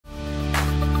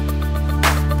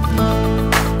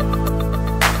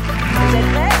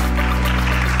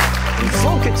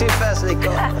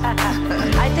l'école.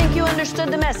 I think you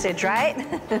understood the message, right?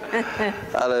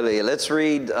 Hallelujah. Let's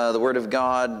read the Word of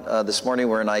God. This morning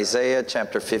we're in Isaiah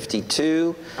chapter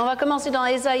 52. On va commencer dans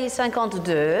Ésaïe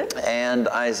 52. And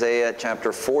Isaiah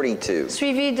chapter 42.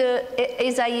 Suivi de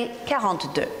Ésaïe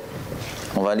 42.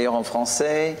 On va lire en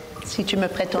français. Si tu me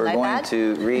prêtes ton We're going iPad.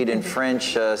 to read in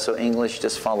French, so English,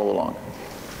 just follow along.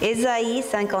 Ésaïe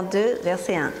 52,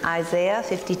 verset 1. Isaiah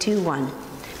 52, 1.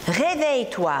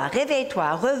 Réveille-toi,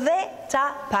 réveille-toi, revêt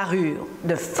ta parure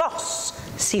de force,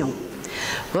 Sion.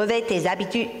 Revêt des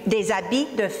habits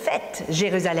de fête,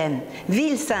 Jérusalem,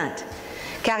 ville sainte,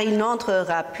 car il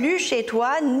n'entrera plus chez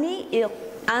toi ni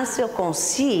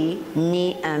incirconcis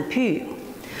ni impur.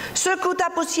 Secoue ta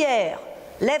poussière,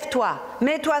 lève-toi,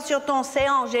 mets-toi sur ton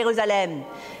séant, Jérusalem.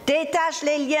 Détache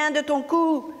les liens de ton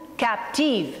cou,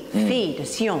 captive, fille de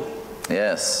Sion.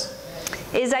 Yes.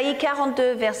 Ésaïe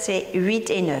 42, versets 8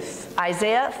 et 9.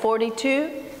 Isaiah 42,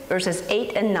 verses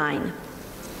 8 and 9.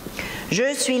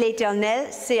 Je suis l'Éternel,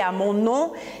 c'est à mon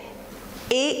nom,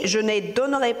 et je ne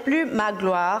donnerai plus ma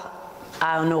gloire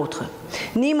à un autre,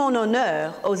 ni mon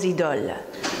honneur aux idoles.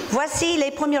 Voici,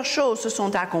 les premières choses se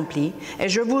sont accomplies, et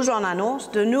je vous en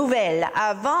annonce de nouvelles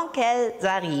avant qu'elles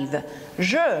arrivent.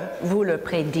 Je vous le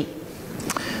prédis.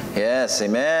 Yes,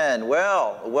 amen.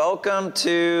 Well, welcome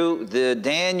to the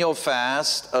Daniel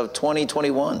fast of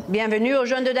 2021. Bienvenue au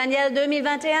jeûne de Daniel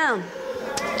 2021.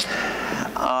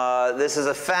 This is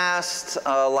a fast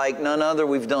like none other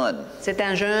we've done. C'est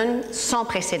un jeûne sans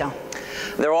précédent.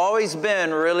 There have always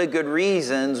been really good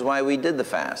reasons why we did the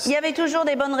fast. Il y avait toujours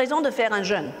des bonnes raisons de faire un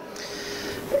jeûne.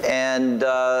 And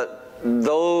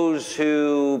those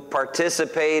who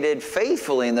participated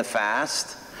faithfully in the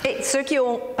fast Et ceux qui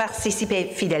ont participé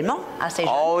fidèlement à ces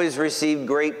jeûnes always received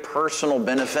great personal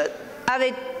benefit.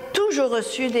 avaient toujours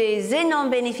reçu des énormes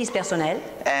bénéfices personnels.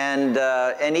 And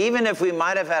even if we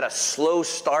might have had a slow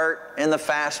start in the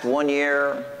fast one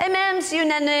year, Et même si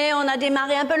une année, on a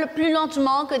démarré un peu plus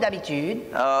lentement que d'habitude,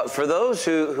 for those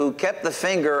who kept the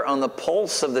finger on the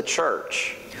pulse of the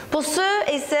church, pour ceux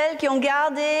et celles qui ont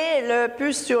gardé le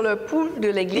pouce sur le pouls de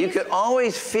you l'Église, could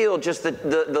always feel just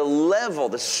the level,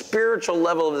 the spiritual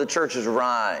level of the church's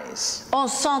rise. on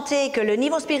sentait que le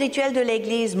niveau spirituel de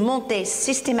l'Église montait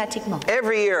systématiquement.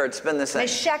 Every year it's been the same. Mais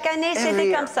chaque année, Every c'était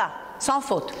year. comme ça, sans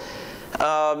faute.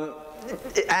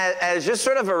 As just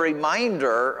sort of a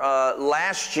reminder,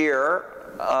 last year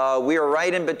we were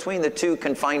right in between the two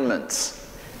confinements.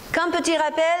 Comme petit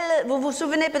rappel, vous vous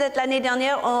souvenez peut-être l'année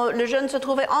dernière, le jeûne se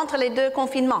trouvait entre les deux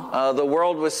confinements. The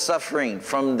world was suffering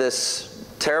from this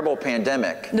terrible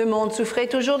pandemic. Le monde souffrait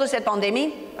toujours de cette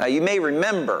pandémie. You may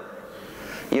remember,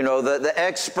 the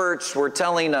experts were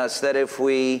telling us that if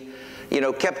we,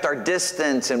 kept our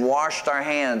distance and washed our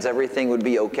hands, everything would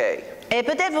be okay. Et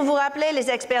peut-être vous vous rappelez, les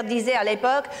experts disaient à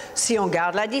l'époque, si on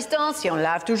garde la distance, si on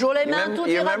lave toujours les mains, tout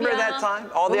ira bien. That time?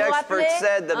 All Vous the vous experts rappelez,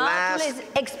 said the mask, tous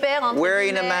les experts, entre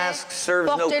wearing a guillemets, mask serves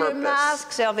no porter le purpose.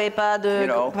 masque servait pas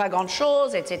pas grand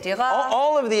chose, etc.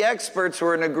 All of the experts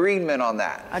were in agreement on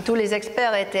that. Tous les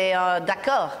experts étaient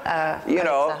d'accord. You avec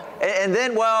know, ça. and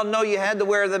then, well, no, you had to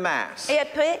wear the mask. Et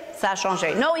après, ça a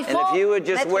changé. Non, il faut And if you would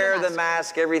just mettre wear le the masque.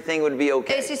 mask, everything would be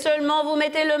okay. Et si seulement vous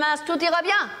mettez le masque, tout ira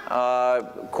bien.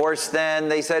 Of course, then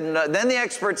they said, no, then the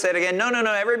experts said again, no,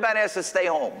 everybody has to stay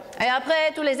home. Et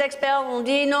après, tous les experts ont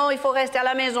dit non, il faut rester à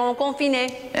la maison, confiné.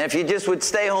 And if you just would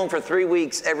stay home for 3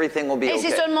 weeks, everything will be Et si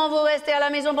okay. seulement vous restez à la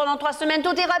maison pendant 3 semaines,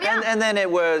 tout ira bien. And then it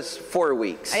was 4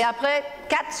 weeks. Et après,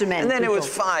 4 semaines. And then it plutôt. was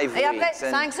 5 Et après, weeks.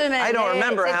 And 5 semaines. I don't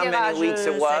remember how etc. many weeks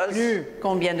it Je was. sais plus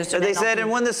combien de So semaines. they said, non and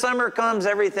plus. when the summer comes,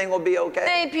 everything will be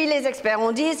okay. Et puis les experts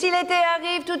ont dit, si l'été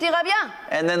arrive, tout ira bien.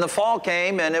 And then the fall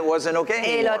came, and it wasn't okay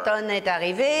Et anymore. l'automne est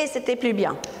arrivé, c'était plus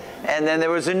bien. And then there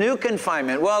was a new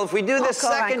confinement. Well, if we do the Encore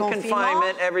un second confinement.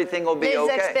 confinement, everything will be Les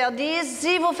okay. experts disent,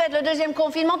 si vous faites le deuxième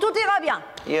confinement, tout ira bien.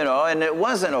 And it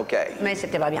wasn't okay. Mais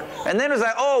c'était pas bien. And then it was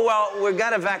like, oh, well, we've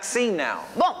got a vaccine now.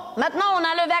 Bon, maintenant on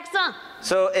a le vaccin.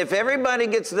 So if everybody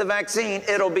gets the vaccine,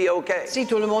 it'll be okay. Si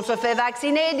tout le monde se fait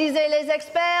vacciner, disaient les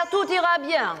experts, tout ira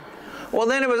bien. Well,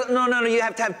 then it was, no, you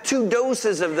have to have 2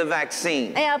 doses of the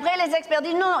vaccine. Et après, les experts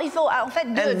disent, non, il faut en fait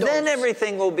 2 And doses. then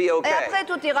everything will be Et okay. après,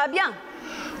 tout ira bien.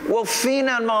 Well,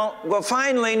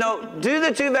 finally, no, do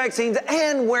the 2 vaccines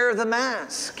and wear the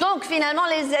mask. Donc, finalement,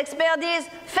 les experts disent,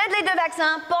 faites les 2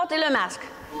 vaccins, portez le masque.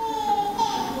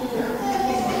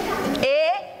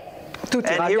 Et tout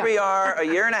ira And here bien. we are a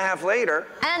year and a half later,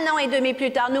 1 an et demi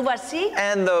plus tard, nous voici,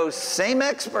 and those same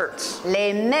experts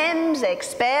les mêmes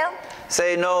experts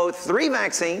say, no, 3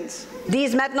 vaccines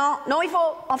disent maintenant, non, il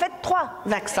faut en fait 3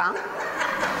 vaccins.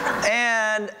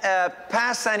 and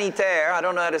pass sanitaire. I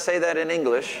don't know how to say that in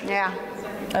English. Yeah.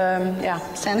 Yeah,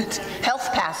 health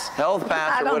pass. Health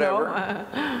pass I or don't whatever.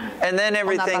 know. And then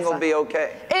everything will be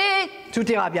okay. Et tout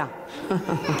ira bien.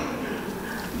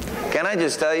 Can I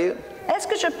just tell you? Est-ce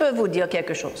que je peux vous dire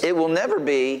quelque chose? It will never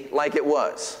be like it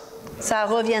was. Ça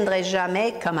reviendrait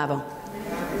jamais comme avant.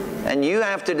 And you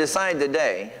have to decide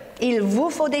today. Il vous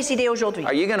faut décider aujourd'hui.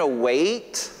 Are you going to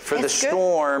wait for the Est-ce que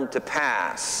storm to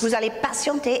pass vous allez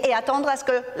patienter et attendre à ce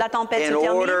que la tempête se in termine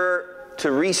order to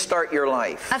restart your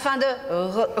life? afin de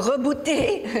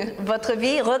rebooter votre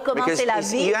vie, recommencer la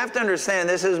Because vie? you have to understand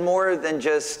this is more than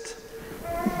just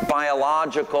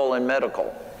biological and medical.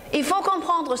 Il faut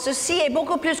comprendre, ceci est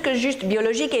beaucoup plus que juste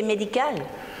biologique et médical.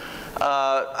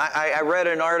 I read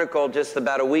an article just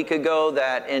about a week ago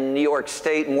that in New York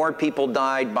State, more people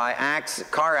died by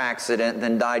car accident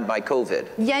than died by COVID.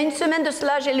 Il y a une semaine de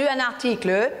cela, j'ai lu un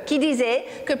article qui disait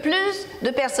que plus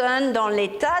de personnes dans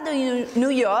l'État de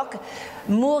New York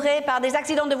mouraient par des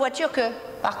accidents de voiture que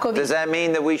par COVID. Does that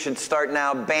mean that we should start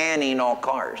now banning all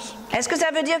cars? Est-ce que ça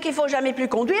veut dire qu'il ne faut jamais plus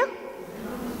conduire?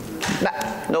 Bah,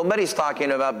 Nobody's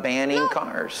talking about banning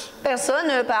cars. personne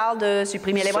ne parle de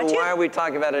supprimer les So voitures. why are we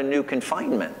talking about a new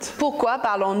confinement? Pourquoi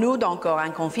parlons-nous d'encore un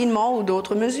confinement ou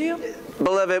d'autres mesures?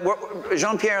 Beloved,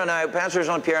 Pastor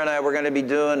Jean-Pierre and I, we're going to be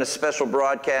doing a special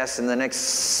broadcast in the next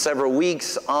several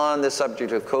weeks on the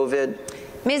subject of COVID.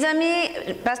 Mes amis,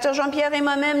 Pasteur Jean-Pierre et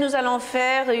moi-même, nous allons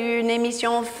faire une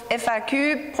émission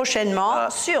FAQ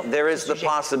prochainement sur There is ce the sujet.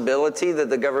 possibility that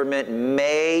the government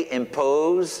may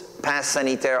impose pass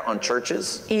sanitaire on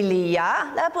churches. Il y a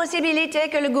la possibilité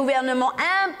que le gouvernement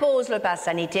impose le pass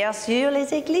sanitaire sur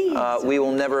les églises. We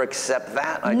will never accept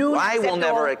that. Nous I will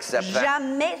never accept that.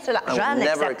 jamais cela. I will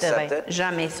never accept J'accepterai it.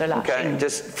 jamais cela. Okay, chez nous.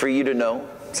 just for you to know.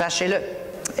 Sachez-le.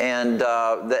 And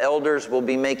the elders will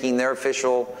be making their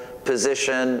official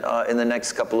position in the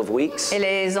next couple of weeks. Et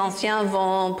les anciens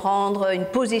vont prendre une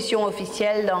position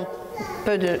officielle dans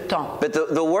peu de temps. But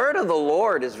the word of the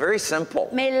Lord is very simple.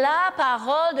 Mais la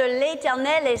parole de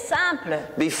l'Éternel est simple.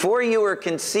 Before you were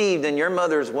conceived in your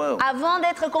mother's womb, Avant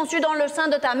d'être conçu dans le sein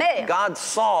de ta mère, God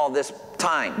saw this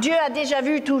time. Dieu a déjà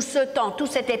vu tout ce temps,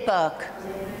 toute cette époque.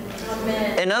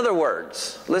 In other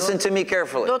words, listen to me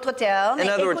carefully. D'autres termes, In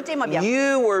other words, écoutez-moi bien.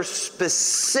 you were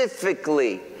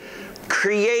specifically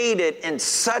created in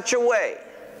such a way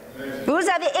Vous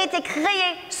avez été créé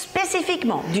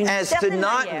spécifiquement d'une as to certaine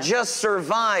not manière, just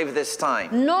survive this time,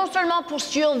 non seulement pour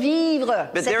survivre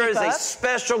but cette there is a époque,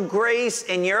 special grace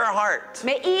in your heart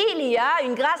mais il y a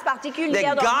une grâce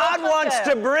particulière that dans God votre wants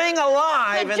cœur. to bring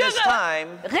alive Que in Dieu this veut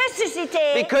time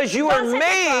ressusciter because you dans were cette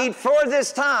made époque, for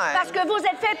this time. parce que vous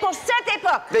êtes fait pour cette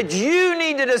époque. That you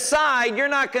need to decide you're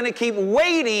not going to keep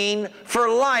waiting for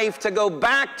life to go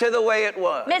back to the way it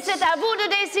was. Mais c'est à vous de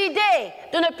décider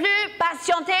de ne plus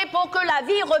patienter pour que la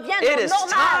vie revienne It au is normal.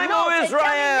 time, Non, O c'est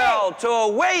Israel, to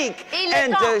awake Il est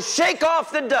and temps. to shake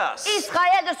off the dust. terminé.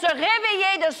 Israël, de se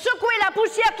réveiller, de secouer la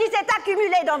poussière qui s'est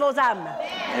accumulée dans vos âmes.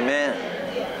 Amen.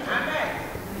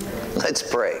 Let's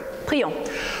pray. Prions.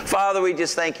 Father, we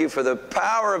just thank you for the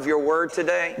power of your word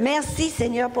today. Merci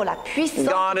Seigneur pour la puissance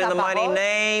God, de in ta the mighty parole.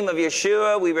 name of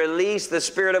Yeshua, we release the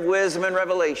spirit of wisdom and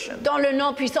revelation. Dans le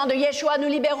nom puissant de Yeshua, nous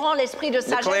libérons l'esprit de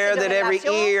sagesse Declare et de that every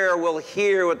révélation. ear will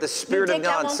hear what the Nous Spirit of God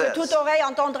déclarons que toute says, oreille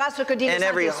entendra ce que dit le and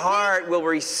every Saint-Esprit heart will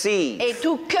receive et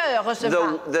tout cœur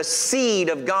recevra the seed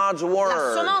of God's la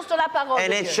word, semence de la parole and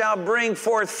de it Dieu. shall bring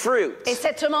forth fruit Et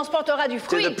cette semence portera du to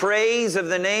fruit the praise of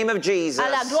the name of Jesus à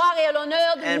la gloire et à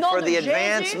l'honneur du and nom for de the Jésus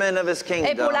advancement of his et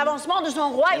kingdom. pour l'avancement de son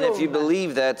And if you royaume.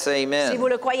 believe that, say Si amen. vous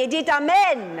le croyez, dites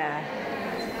Amen.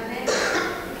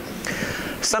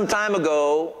 Some time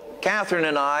ago, Kathryn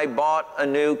and I bought a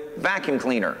new vacuum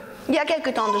cleaner. Il y a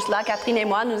quelque temps de cela, Kathryn et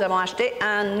moi, nous avons acheté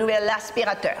un nouvel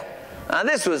aspirateur. Now,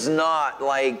 this was not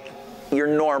like your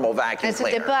normal vacuum Et ce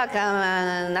n'était cleaner. pas comme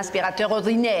un aspirateur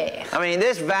ordinaire. I mean,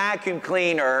 this vacuum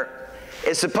cleaner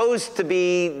is supposed to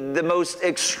be the most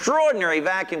extraordinary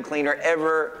vacuum cleaner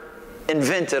ever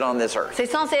invented on this earth. C'est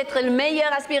censé être le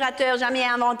meilleur aspirateur jamais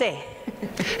inventé.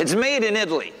 It's made in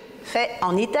Italy. Fait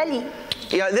en Italie.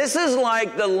 Yeah, this is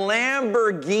like the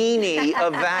Lamborghini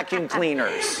of vacuum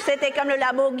cleaners. C'était comme le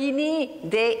Lamborghini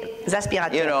des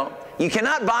aspirateurs. You know, you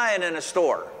cannot buy it in a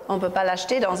store. On ne peut pas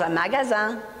l'acheter dans un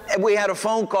magasin. And we had a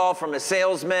phone call from a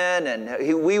salesman,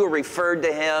 and we were referred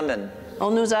to him, and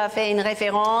On nous a fait une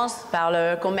référence par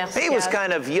le commercial. he was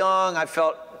kind of young. I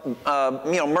felt,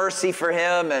 mercy for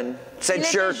him, and said, Il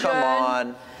était "Sure, come jeune.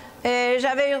 on." Et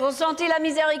j'avais ressenti la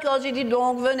miséricorde. J'ai dit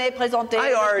donc, venez présenter I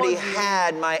le already produit.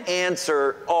 had my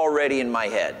answer already in my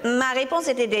head. Ma réponse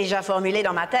était déjà formulée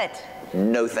dans ma tête.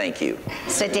 No, thank you.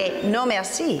 C'était non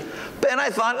merci. But And I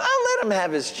thought, I'll let him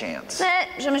have his chance. Mais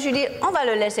je me suis dit, on va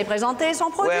le laisser présenter son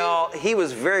produit. Well, he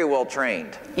was very well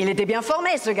trained. Il était bien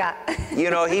formé, ce gars. You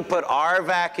know, he put our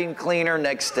vacuum cleaner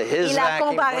next to his Il a vacuum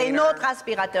comparé cleaner. notre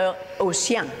aspirateur au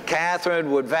sien. Kathryn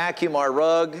would vacuum our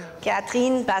rug.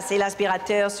 Kathryn passait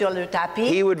l'aspirateur sur le tapis.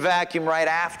 He would vacuum right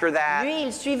after that. Lui,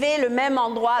 il suivait le même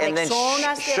endroit And avec then son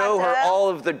show her aspirateur. all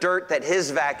of the dirt that his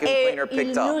vacuum Et cleaner il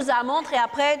picked up. nous a montré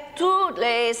après toutes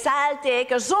les saletés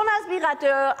que son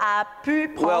aspirateur a pu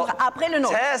prendre après le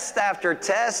nôtre. Test after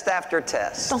test after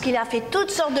test. Donc il a fait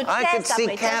toutes sortes de I could tests see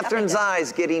après test après Kathryn's test.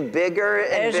 eyes getting bigger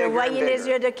Et and je bigger and voyais les bigger.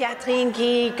 yeux de Kathryn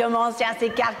qui commençaient à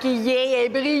s'écarquiller et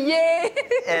briller.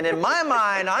 And in my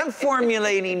mind, I'm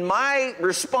formulating my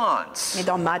response. Mais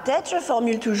dans ma tête, je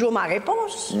formule toujours ma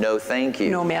réponse. No, thank you.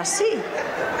 Non, merci.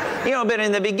 You know, but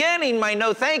in the beginning, my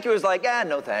no thank you was like,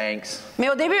 no thanks. Mais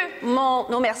au début, mon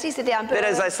non merci, c'était un peu... But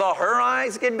as I saw her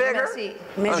eyes get bigger, Merci.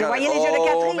 Mais I was je like, voyais les yeux de oh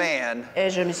Kathryn. man, Et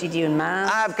je me suis dit, mince.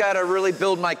 I've got to really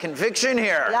build my conviction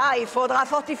here. Là, il faudra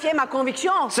fortifier ma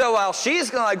conviction. So while she's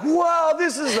going like, wow,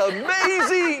 this is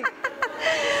amazing.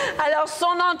 Alors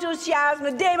son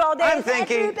enthousiasme débordait. I'm C'est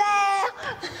thinking- super.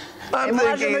 Et I'm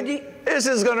moi, je me thinking, dis, this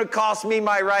is going to cost me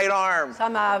my right arm. ça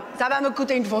va me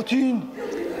coûter une fortune.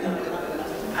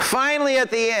 Finally, at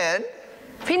the end,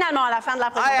 Finalement, à la fin de la I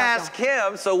présentation, asked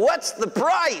him, so what's the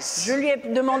price? je lui ai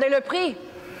demandé le prix.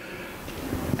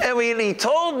 And he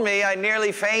told me, I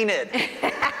nearly fainted.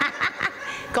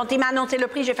 Quand il m'a annoncé le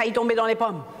prix, j'ai failli tomber dans les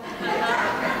pommes.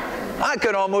 I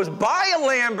could almost buy a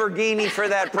Lamborghini for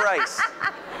that price.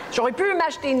 J'aurais pu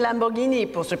m'acheter une Lamborghini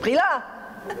pour ce prix-là.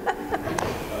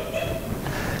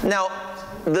 Now,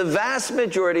 the vast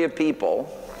majority of people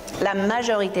La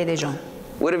majorité des gens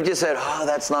would have just said, oh,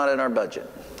 that's not in our budget.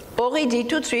 auraient dit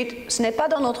tout de suite, ce n'est pas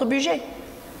dans notre budget.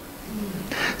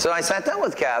 So I sat down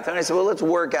with Kathryn. I said, well, let's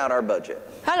work out our budget.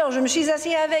 Alors, je me suis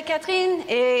assise avec Kathryn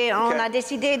et on Okay. a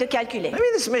décidé de calculer. I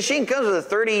mean, this machine comes with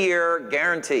a 30-year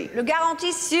guarantee. Le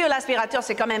garantie sur l'aspirateur,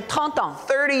 c'est quand même 30 ans.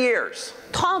 30 years.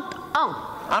 30 ans.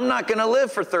 I'm not going to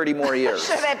live for 30 more years.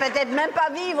 Je vais peut-être même pas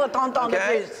vivre 30 ans de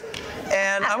Okay? plus.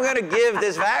 And I'm going to give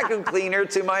this vacuum cleaner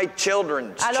to my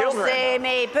children's Alors, children. c'est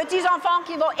mes petits-enfants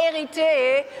qui vont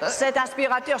hériter cet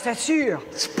aspirateur, c'est sûr.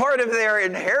 It's part of their Ça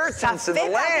inheritance in fait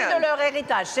the partie de land. leur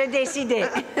héritage, c'est décidé.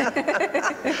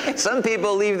 Some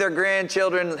people leave their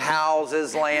grandchildren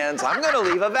houses, lands. I'm going to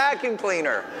leave a vacuum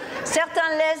cleaner.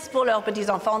 Certains laissent pour leurs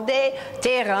petits-enfants des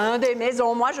terrains, des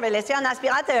maisons. Moi, je vais laisser un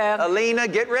aspirateur. Alina,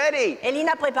 get ready.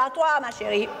 Elina, prépare-toi, ma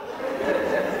chérie.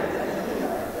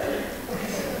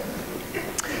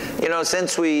 You know,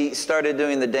 since we started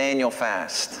doing the Daniel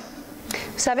fast,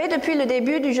 Vous savez, depuis le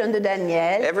début du jeûne de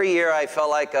Daniel, every year I felt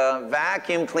like a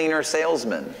vacuum cleaner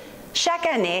salesman, chaque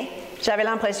année, j'avais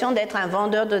l'impression d'être un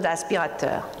vendeur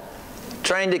d'aspirateurs.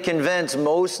 trying to convince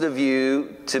most of you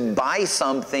to buy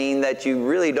something that you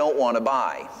really don't want to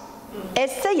buy.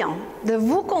 Essayant de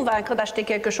vous convaincre d'acheter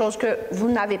quelque chose que vous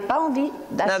n'avez pas envie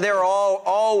Now, d'acheter. there are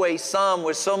always some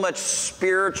with so much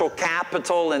spiritual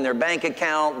capital in their bank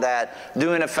account that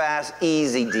doing a fast,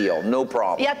 easy deal, no Il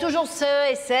problem. y a toujours ceux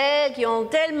et celles qui ont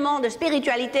tellement de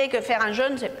spiritualité que faire un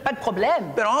jeûne, c'est pas de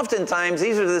problème. But oftentimes,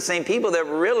 these are the same people that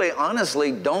really,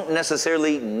 honestly, don't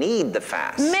necessarily need the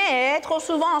fast. Mais trop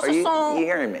souvent, Are ce you sont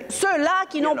hearing me? ceux-là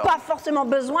qui n'ont know. pas forcément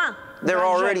besoin They're d'un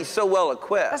jeûne, already so well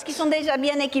equipped. parce qu'ils sont déjà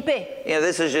bien équipés. You know,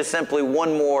 this is just simply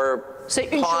one more C'est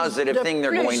une chose de positive thing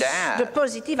they're going plus to de add.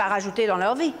 positif à rajouter dans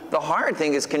leur vie. The hard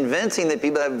thing is convincing that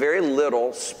people have very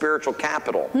little spiritual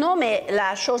capital. Non, mais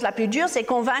la chose la plus dure, c'est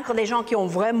convaincre des gens qui ont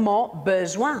vraiment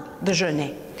besoin de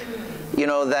jeûner. You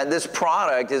know, that this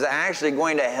product is actually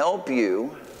going to help you,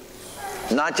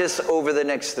 not just over the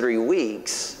next 3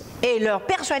 weeks, Et leur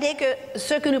persuader que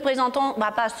ce que nous présentons ne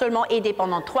va pas seulement aider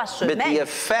pendant 3 but the semaines,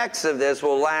 effects of this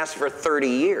will last for 30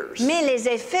 years. mais les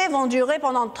effets vont durer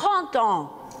pendant 30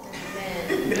 ans.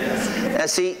 Now,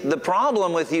 see, the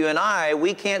problem with you and I,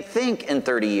 we can't think in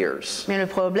 30 years. Mais le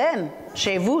problème,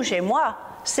 chez vous, chez moi,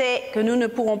 c'est que nous ne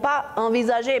pourrons pas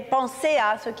envisager, penser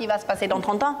à ce qui va se passer dans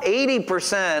 30 ans.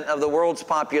 80% of the world's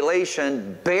population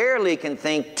barely can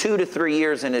think 2 to 3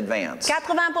 years in advance.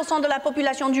 80% de la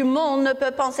population du monde ne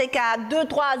peut penser qu'à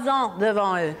 2-3 ans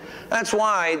devant eux. That's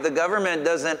why the government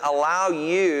doesn't allow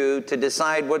you to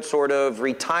decide what sort of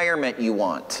retirement you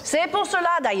want. C'est pour cela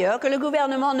d'ailleurs que le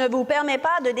gouvernement ne vous permet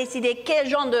pas de décider quel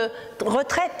genre de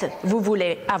retraite vous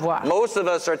voulez avoir. Most of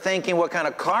us are thinking what kind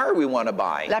of car we want to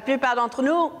buy. La plupart d'entre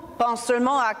nous pensent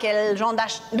seulement à quel genre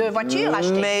de voiture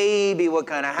acheter. Maybe what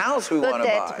kind of house we want to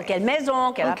Peut-être buy. quelle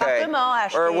maison, quel Okay. appartement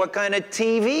acheter. Or what kind of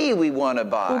TV we want to Ou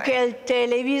buy. quel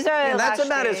téléviseur And that's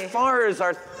about as acheter. far as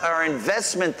our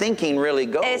investment thinking really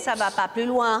goes. Et ça va pas plus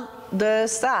loin de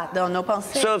ça dans nos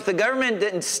pensées. So if the government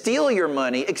didn't steal your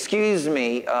money, excuse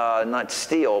me, not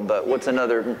steal, but what's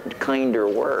another kinder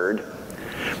word?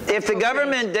 If the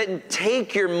government didn't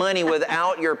take your money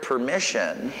without your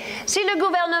permission, Si le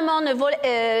gouvernement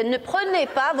ne prenait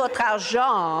pas votre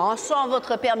argent sans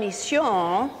votre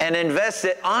permission and invest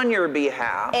it on your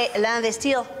behalf, et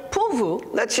l'investir pour vous,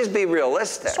 let's just be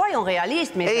realistic. soyons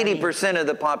réalistes, mes amis. 80% of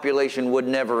the population would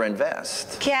never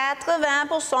invest.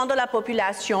 80% de la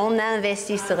population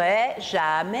n'investirait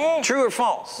jamais. True or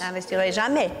false? N'investirait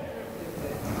jamais.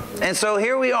 And so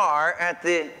here we are at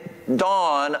the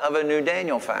dawn of a new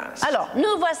Daniel fast. Alors,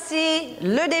 nous voici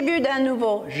le début d'un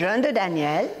nouveau jeûne de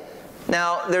Daniel.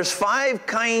 Now, there's five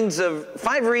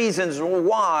reasons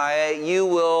why you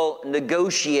will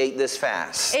negotiate this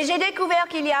fast. Et j'ai découvert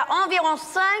qu'il y a environ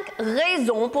 5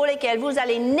 raisons pour lesquelles vous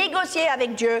allez négocier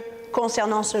avec Dieu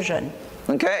concernant ce jeûne.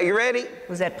 Okay, are you ready?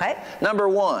 Vous êtes prêts? Number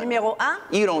one, Numéro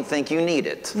 1, you don't think you need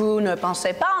it. vous ne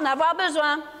pensez pas en avoir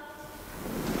besoin.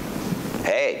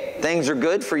 Hey, things are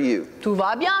good for you. Tout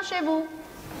va bien chez vous.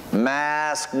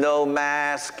 Mask, no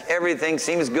mask, everything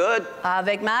seems good.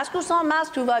 Avec masque ou sans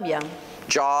masque, tout va bien.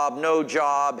 Job, no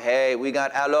job, hey, we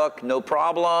got alloc, no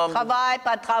problem. Travail,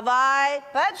 pas de travail,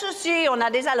 pas de souci, on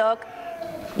a des allocs.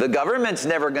 The government's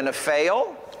never going to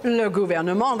fail. Le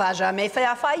gouvernement va jamais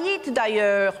faire faillite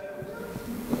d'ailleurs.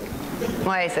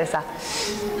 Oui, c'est ça.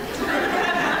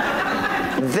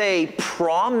 They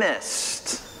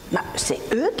promised. Bah, c'est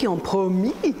eux qui ont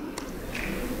promis.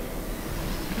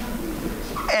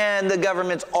 And the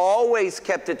government's always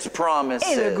kept its promises.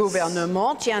 Et le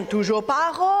gouvernement tient toujours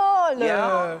parole.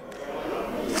 Yeah.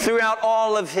 Throughout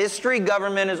all of history,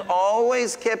 government has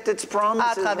always kept its À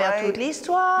promises, travers toute right?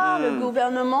 l'histoire, le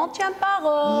gouvernement tient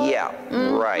parole. Yeah,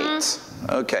 right.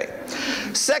 Okay.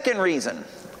 Second reason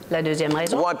La deuxième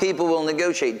raison, why people will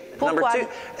negotiate. Number Pourquoi?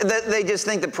 2, they just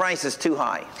think the price is too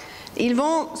high. ils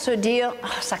vont se dire, ah,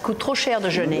 ça coûte trop cher de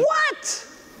jeûner. What?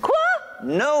 Quoi?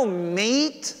 No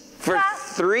meat for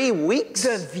Pas 3 weeks?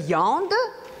 De viande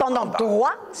pendant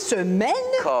 3 semaines?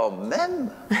 Quand même.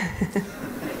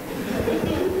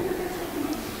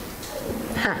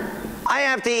 I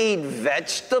have to eat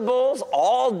vegetables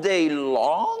all day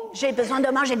long? J'ai besoin de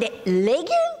manger des légumes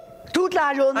toute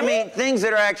la journée? I mean, things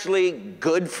that are actually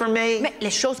good for me? Mais les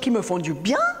choses qui me font du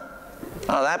bien?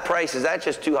 Oh, that price, is that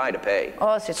just too high to pay?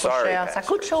 Oh, c'est trop Sorry, cher. Ça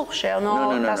Pastor. coûte trop cher.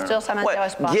 Non, pasteur, ça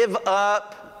m'intéresse What, pas. give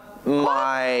up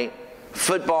my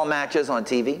football matches on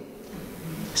TV?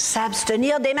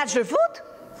 S'abstenir des matchs de foot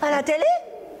à la télé?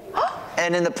 Oh,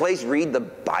 And in the place, read the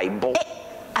Bible?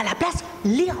 et à la place,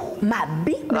 lire ma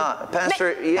Bible?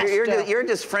 Pastor, Mais, you're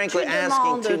just frankly tu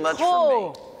asking demandes too much trop.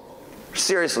 from me.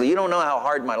 Seriously, you don't know how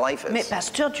hard my life Mais is.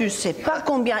 pasteur, tu sais pas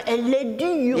combien elle est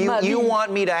dure, ma vie. You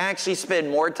want me to actually spend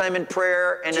more time in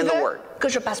prayer and Tu in the veux Word? que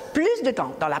je passe plus de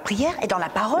temps dans la prière et dans la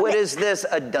parole? What Mais is this,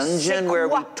 a dungeon c'est where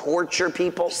we quoi? torture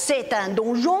people? C'est un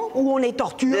donjon où on est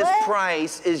torturé? This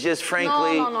price is just Non,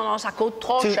 frankly non, ça coûte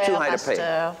trop too cher, high to pay.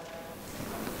 pasteur.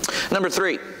 Number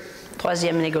 3.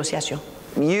 Troisième négociation.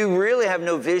 You really have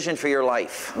no vision for your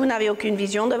life. Vous n'avez aucune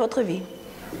vision de votre vie.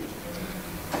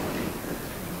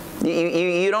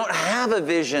 You don't have a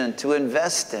vision to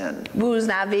invest in. Vous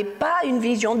n'avez pas une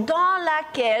vision dans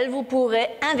laquelle vous pourrez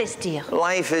investir.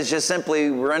 Life is just simply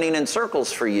running in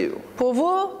circles for you. Pour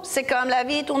vous, c'est comme la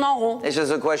vie tourne en rond. It's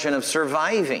just a question of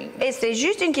surviving. Et c'est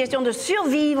juste une question de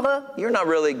survivre. You're not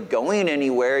really going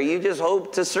anywhere. You just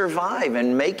hope to survive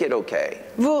and make it okay.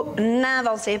 Vous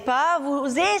n'avancez pas, vous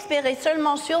espérez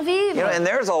seulement survivre. You know, and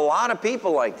there's a lot of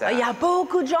people like Il y that. a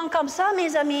beaucoup de gens comme ça,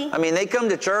 mes amis. I mean, they come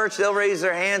to church, they'll raise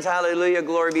their hands, hallelujah,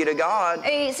 glory be to God.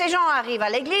 Et ces gens arrivent à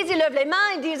l'église, ils lèvent les mains,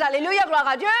 ils disent Alléluia, gloire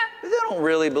à Dieu. But they don't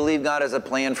really believe God has a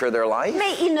plan for their life.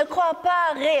 Mais ils ne croient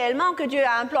pas réellement que Dieu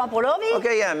a un plan pour leur vie.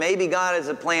 Okay, yeah, maybe God has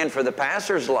a plan for the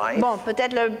pastor's life. Bon,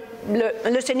 peut-être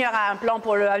le Seigneur a un plan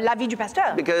pour la vie du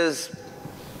pasteur. Because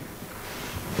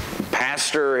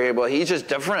pastor, well, he's just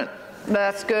different.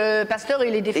 Parce que pasteur,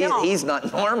 il est différent. He's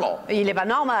not normal. Il n'est pas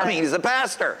normal. I mean, he's a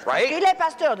pastor, Il right? est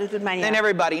pasteur de toute manière. And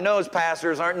everybody knows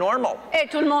pastors aren't normal. Et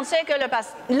tout le monde sait que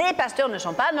les pasteurs ne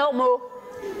sont pas normaux.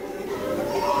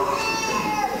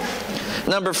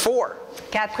 Number 4,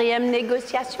 Quatrième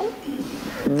négociation.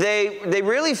 they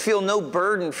really feel no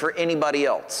burden for anybody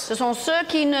else. Ce sont ceux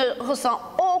qui ne ressentent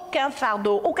aucun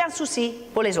fardeau, aucun souci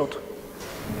pour les autres.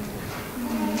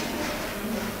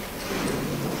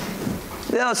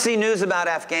 They don't see news about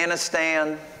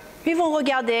Afghanistan. Ils vont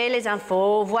regarder les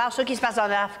infos, voir ce qui se passe en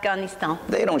Afghanistan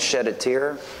They don't shed a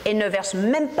tear. et ne versent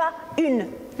même pas une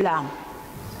larme.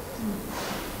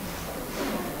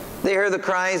 They hear the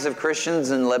cries of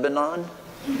Christians in Lebanon.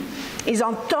 Ils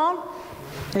entendent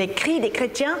Les cris des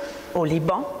chrétiens au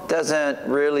Liban, doesn't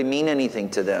really mean anything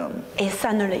to them. et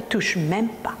ça ne les touche même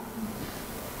pas.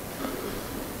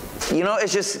 You know,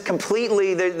 it's just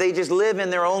completely, they just live in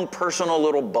their own personal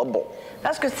little bubble.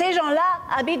 Parce que ces gens-là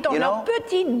habitent dans leur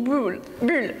petite bulle.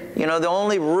 You know, the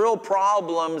only real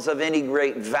problems of any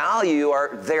great value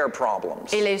are their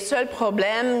problems. Et les seuls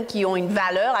problèmes qui ont une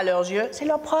valeur à leurs yeux, c'est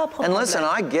leurs propres And problèmes. listen,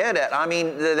 I get it. I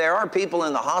mean, there are people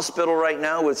in the hospital right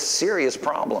now with serious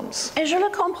problems. Et je le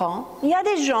comprends. Il y a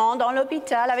des gens dans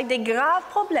l'hôpital avec des graves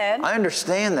problèmes. I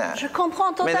understand that. Je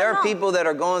comprends I mean, there are totalement. people that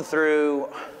are going through,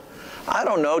 I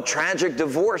don't know, tragic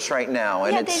divorce right now.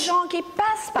 Il y And a des gens qui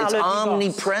passent par it's le divorce.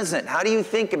 omnipresent. How do you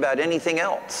think about anything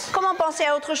else? Comment penser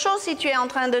à autre chose si tu es en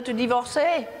train de te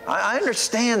divorcer? I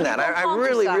understand that. I comprends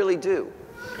really, tout ça. really do.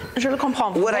 Je le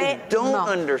comprends What I don't vraiment.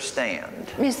 understand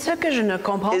Mais ce que je ne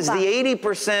comprends is pas, the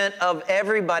 80% of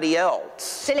everybody else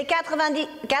c'est les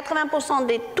 80%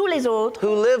 de tous les autres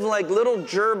who live like little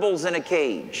gerbils in a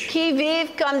cage, qui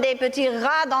vivent comme des petits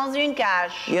rats dans une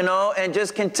cage. you know, and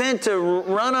just content to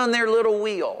run on their little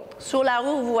wheel Sur la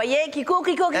roue, vous voyez, qui court,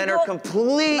 qui court, qui and are court.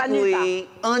 completely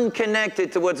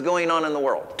unconnected to what's going on in the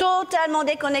world. Totalement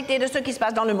déconnectés de ce qui se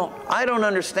passe dans le monde. I don't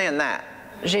understand that.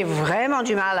 J'ai vraiment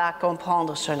du mal à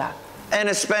comprendre cela. And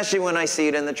especially when I see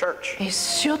it in the church. Et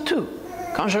surtout,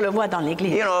 quand je le vois dans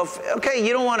l'église. You know, okay,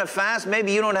 you don't want to fast,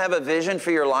 maybe you don't have a vision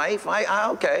for your life.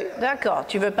 Okay. D'accord,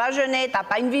 tu veux pas jeûner, t'as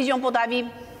pas une vision pour ta vie.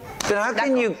 Then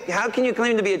how can you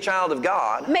claim to be a child of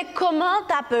God Mais comment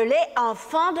t'appeler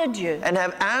enfant de Dieu and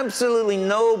have absolutely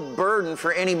no burden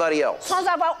for anybody else? sans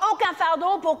avoir aucun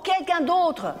fardeau pour quelqu'un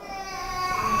d'autre?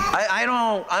 I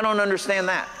don't understand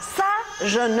that. Ça,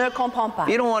 je ne comprends pas.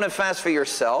 You don't want to fast for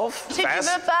yourself. Si tu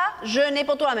veux pas jeûner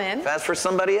pour toi-même, Fast for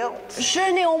somebody else.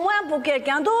 jeûner au moins pour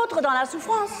quelqu'un d'autre dans la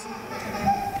souffrance.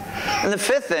 And the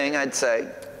fifth thing I'd say,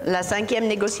 La cinquième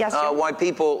négociation. why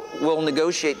people will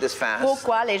negotiate this fast,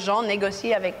 Pourquoi les gens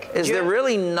négocient avec is they're Dieu?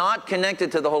 really not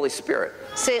connected to the Holy Spirit.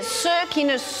 C'est ceux qui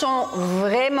ne sont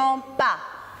vraiment pas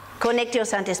connectés au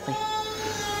Saint-Esprit.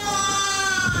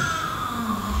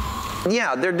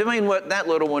 Yeah, they're doing what that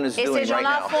little one is Et ces doing right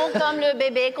gens-là now. font comme le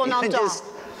bébé qu'on entend. Just-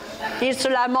 Ils se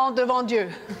lamentent devant Dieu.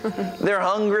 They're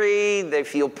hungry, they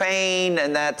feel pain,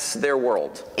 and that's their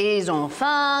world. Et ils ont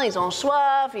faim, ils ont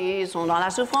soif, ils sont dans la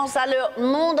souffrance. Ça, le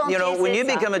monde entier, You know, when you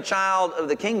c'est ça. become a child of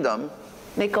the kingdom,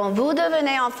 Mais quand vous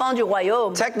devenez enfant du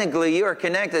royaume, technically you are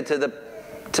connected to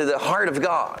the heart of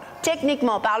God.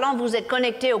 techniquement parlant, vous êtes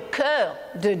connecté au cœur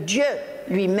de Dieu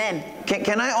lui-même.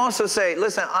 Can I also say,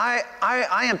 listen, I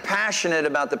am passionate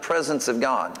about the presence of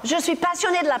God, Je suis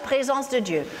passionné de la présence de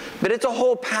Dieu. but it's a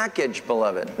whole package,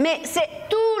 beloved. Mais c'est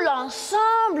tout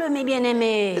l'ensemble, mes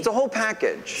bien-aimés. It's a whole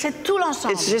package. C'est tout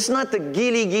l'ensemble. It's just not the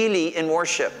gilly in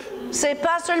worship. C'est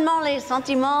pas seulement les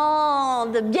sentiments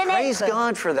de Praise bien-être.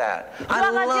 God for that. Gloire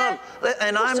à Dieu.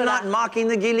 And pour I'm cela. not mocking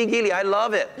the gilly. I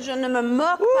love it. Je ne me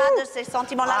moque pas de ces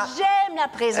sentiments-là. J'aime la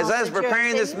présence As I was de Dieu.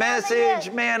 preparing C'est this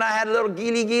message, merveilleux. man, I had a little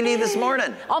gilly this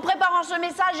morning. En préparant ce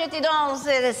message, j'étais dans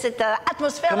cette Come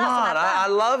atmosphère-là on, ce matin. I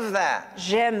love that.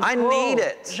 J'aime I trop. need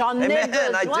it. J'en ai Amen,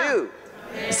 I besoin. do.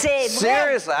 C'est vrai.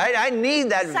 Seriously, I need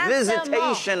that Sincèrement,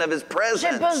 visitation of His J'ai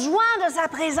presence. besoin de sa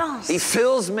présence. He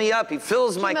fills me up. He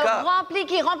fills my Qui me cup. remplit,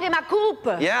 qui remplit ma coupe.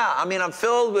 Yeah, I mean, I'm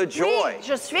filled with joy. Oui,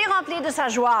 je suis remplie de sa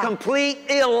joie. Complete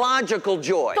illogical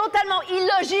joy. Totalement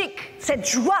illogique. Cette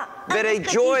joie. But a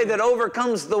indescriptible. joy that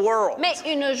overcomes the world. Mais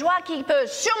une joie qui peut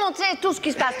surmonter tout ce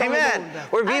qui se passe dans le Amen. monde.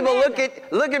 Where people Amen.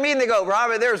 look at me and they go,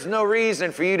 Robert, there's no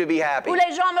reason for you to be happy. Où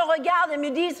les gens me regardent et me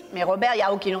disent, mais Robert, il n'y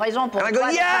a aucune raison pour And I toi go,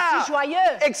 d'être yeah, si joyeux.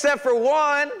 except for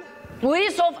one, Oui,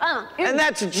 sauf un. and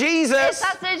that's Et Jesus. ça,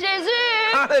 c'est Jésus.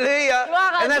 Hallelujah.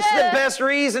 Gloire à And that's Dieu. the best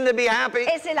reason to be happy.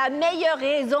 Et c'est la meilleure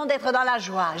raison d'être dans la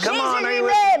joie. Come on, Jésus are you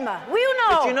with lui-même. Oui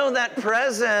ou But you non? know that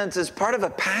presence is part of a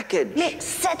package. Mais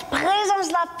cette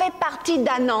présence-là fait partie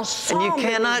d'un And ensemble. you mes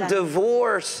cannot amis.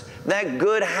 divorce that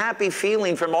good, happy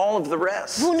feeling from all of the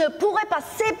rest. Vous ne pourrez pas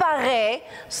séparer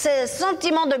ce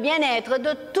sentiment de bien-être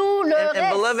de tout le And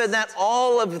reste. beloved, that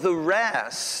all of the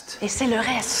rest Et c'est le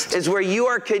reste. is where you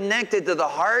are connected to the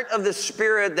heart of the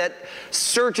Spirit that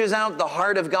searches out the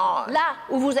heart of God. Là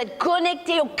où vous êtes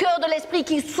connecté au cœur de l'Esprit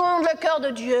qui sonde le cœur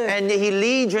de Dieu. And He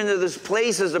leads you into those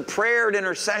places of prayer and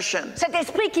intercession Cet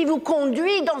esprit qui vous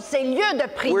conduit dans ces lieux de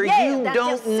where prière, you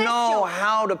don't know d'intercession,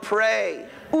 how to pray.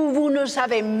 où vous ne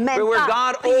savez même where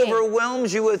pas God prier.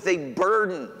 overwhelms you with a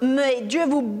burden. Mais Dieu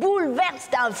vous bouleverse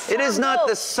d'un It is not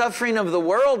the fardeau. suffering of the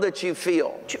world that you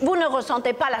feel. Vous ne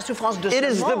ressentez pas la souffrance de It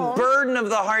ce is the monde. burden of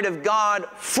the heart of God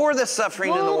for the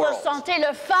suffering in the Vous world. ressentez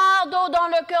le fardeau dans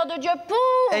le cœur de Dieu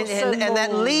pour ce And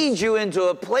that monde. leads you into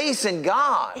a place in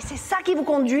God Et c'est ça qui vous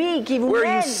conduit, qui vous where you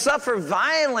mène suffer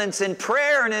violence in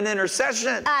prayer and in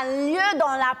intercession à un lieu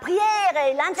dans la prière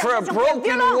et for a l'intercession broken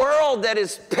violente world that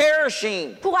is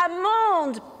perishing. pour un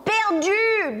monde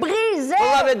perdu, brisé.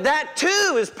 Beloved, that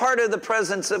too is part of the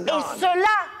presence of Et God.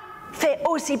 cela fait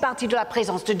aussi partie de la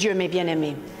présence de Dieu, mes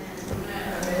bien-aimés.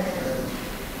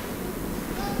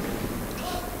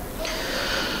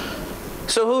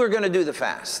 So who are going to do the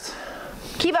fast?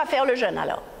 Qui va faire le jeûne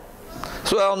alors?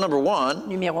 Well, number one,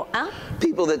 Numéro 1,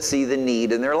 people that see the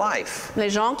need in their life. les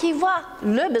gens qui voient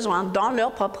le besoin dans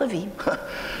leur propre vie.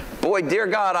 Boy, dear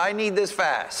God, I need this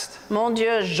fast. Mon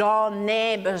Dieu, j'en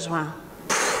ai besoin.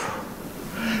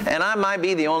 And I might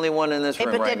be the only one in this Et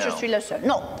room right peut-être je now. suis le seul.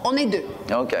 Non, on est deux.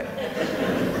 Okay.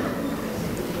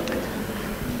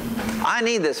 I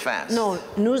need this fast Non,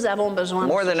 nous avons besoin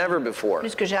more de than ever before.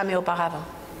 plus que jamais auparavant.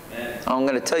 I'm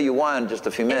going to tell you why in just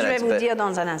a few Et je vais minutes, vous dire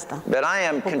dans un instant. but I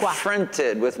am Pourquoi?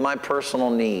 confronted with my personal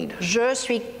need. Je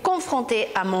suis confrontée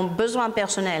à mon besoin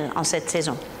personnel en cette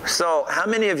saison. So, how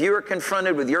many of you are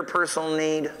confronted with your personal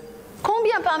need?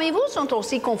 Combien parmi vous sont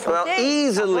aussi Well, confrontés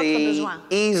à votre besoin?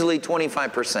 easily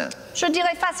 25%. Je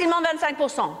dirais facilement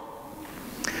 25%.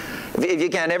 If you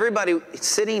can, everybody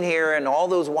sitting here and all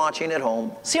those watching at home,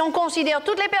 Si on considère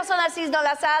toutes les personnes assises dans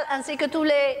la salle ainsi que tous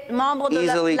les membres de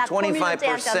easily la communauté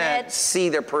 25% Internet, see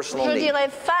their personal je need. dirais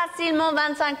facilement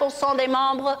 25% des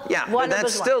membres Yeah, voient but le that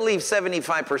besoin. still leaves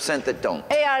 75% that don't.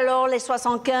 Et alors les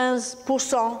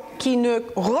 75% qui ne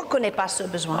reconnaissent pas ce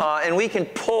besoin. And we can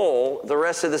pull the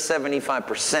rest of the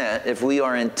 75% if we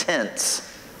are intense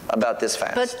about this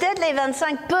fast. Peut-être les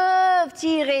 25 peuvent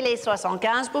tirer les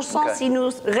 75% Okay. si nous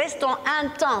restons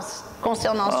intenses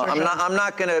concernant ce jeûne. I'm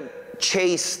not going to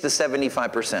chase the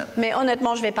 75%. Mais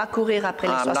honnêtement, je ne vais pas courir après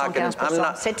les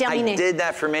 75%. C'est terminé. I did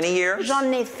that for many years. J'en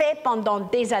ai fait pendant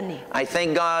des années. I thank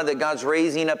God that God's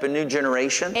raising up a new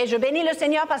generation. Et je bénis le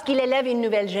Seigneur parce qu'il élève une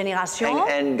nouvelle génération.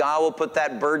 And God will put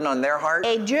that burden on their heart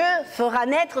Et Dieu fera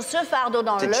naître ce fardeau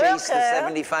dans to leur chase the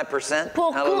cœur 75%. pour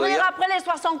courir Hallelujah. après les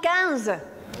 75%.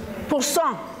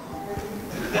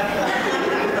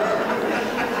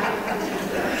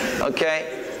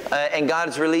 Okay? And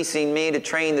God's releasing me to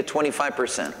train the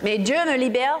 25%. Mais Dieu me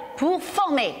libère pour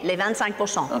former les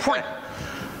 25%. Okay? Point.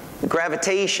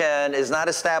 Gravitation is not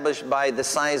established by the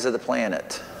size of the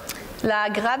planet. La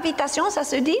gravitation, ça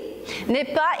se dit, n'est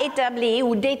pas établie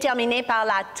ou déterminée par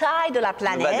la taille de la By the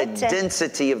planète,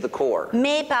 density of the core.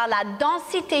 mais par la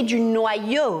densité du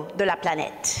noyau de la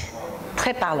planète.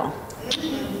 Très parlant.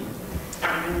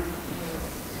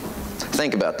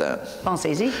 Think about that.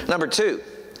 Pensez-y. Number two,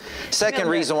 second Numéro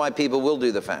deux. reason why people will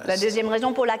do the La fast. deuxième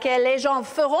raison pour laquelle les gens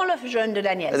feront le jeûne de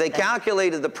Daniel. They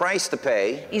calculated the price to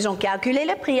pay, Ils ont calculé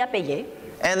le prix à payer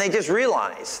and they just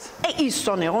realized, et ils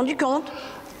s'en sont rendus compte.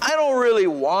 I don't really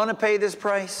want to pay this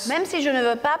price. Même si je ne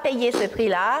veux pas payer ce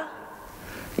prix-là,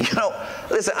 You know,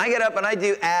 listen, I get up and I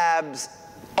do abs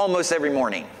almost every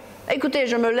morning. écoutez,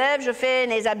 je me lève, je fais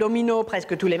les abdominaux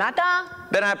presque tous les matins,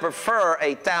 But I prefer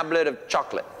a tablet of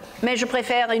chocolate. mais je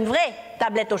préfère une vraie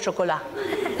tablette au chocolat.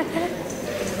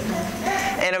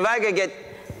 And if I could get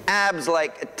abs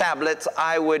like tablets,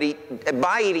 I would eat,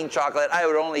 by eating chocolate, I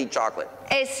would only eat chocolate.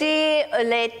 Et si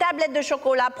les tablettes de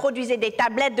chocolat produisaient des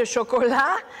tablettes de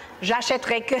chocolat,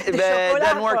 j'achèterais que du But it chocolat.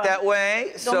 doesn't work quoi. that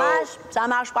way, so Dommage, ça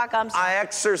marche pas comme ça. I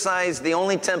exercise the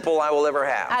only temple I will ever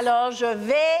have. Alors, je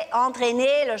vais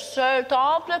entraîner le seul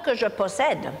temple que je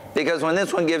possède. Because when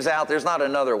this one gives out, there's not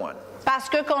another one. Parce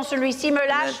que quand celui-ci me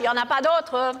lâche, il n'y en a pas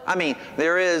d'autre I mean,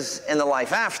 there is in the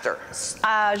life after.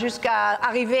 jusqu'à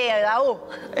arriver là-haut.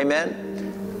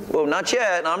 Amen? Well, not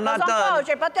yet. I'm Pas not encore, done.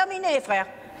 j'ai pas terminé, frère.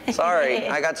 Sorry,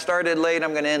 I got started late.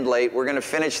 I'm going to end late. We're going to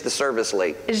finish the service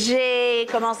late. J'ai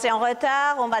commencé en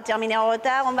retard, on va terminer en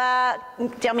retard, on va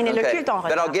terminer le Okay. culte en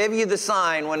But retard. I'll give you the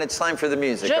sign when it's time for the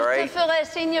music, Je all te right? ferai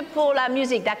signe pour la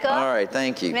musique, d'accord? All right,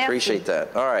 thank you. Merci. Appreciate that.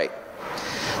 All right.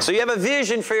 So you have a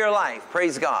vision for your life.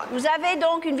 Praise God. Vous avez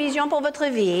donc une vision pour votre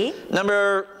vie.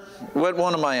 Number, what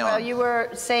one am I Well, on? you were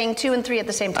saying 2 and 3 at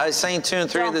the same time. I was saying 2 and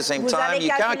 3 at the same Donc, vous time. avez You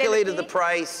calculé le calculated the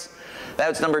prix. price.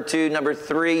 That's number 2. Number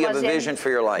 3, you have a Troisième, vision for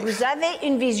your life. Vous avez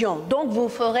une vision, donc vous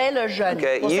ferez le jeûne.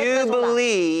 Okay, Pour cette you raison-là.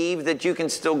 believe that you can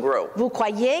still grow. Vous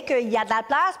croyez qu'il y a de la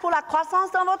place pour la croissance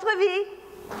dans votre vie?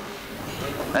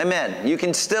 Amen. You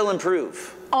can still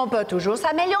improve. On peut toujours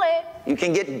s'améliorer. You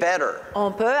can get better.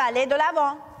 On peut aller de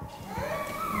l'avant.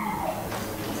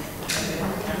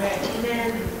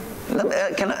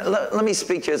 Let me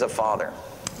speak to you as a father.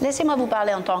 Laissez-moi vous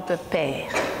parler en tant que père.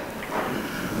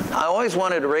 I always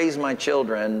wanted to raise my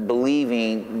children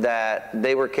believing that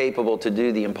they were capable to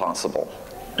do the impossible.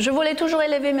 Je voulais toujours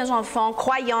élever mes enfants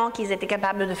croyant qu'ils étaient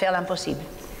capables de faire l'impossible.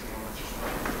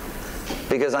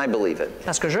 Because I believe it.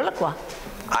 Parce que je le crois.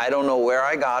 I don't know where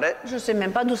I got it. Je ne sais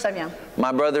même pas d'où ça vient.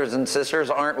 My brothers and sisters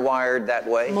aren't wired that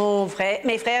way.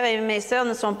 Mes frères et mes sœurs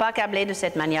ne sont pas câblés de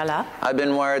cette manière-là. I've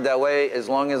been wired that way as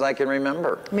long as I can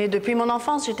remember. Mais depuis mon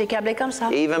enfance, j'étais câblé comme ça.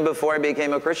 Even before I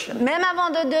became a Christian. Même avant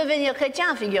de devenir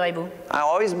chrétien, figurez-vous. I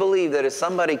always believed that if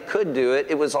somebody could do it,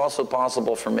 it was also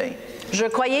possible for me. Je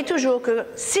croyais toujours que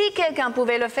si quelqu'un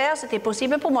pouvait le faire, c'était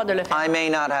possible pour moi de le faire. I may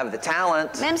not have the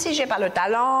talent. Même si j'ai pas le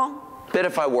talent. But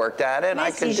if I worked at it,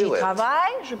 I could si do j'y it.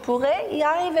 travaille, je pourrais y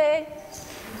arriver.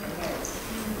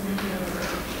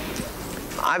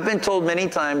 I've been told many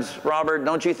times, Robert,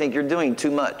 don't you think you're doing too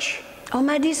much? On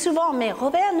m'a dit souvent, mais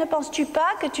Robert, ne penses-tu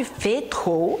pas que tu fais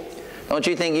trop? Don't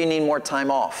you think you need more time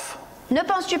off? Ne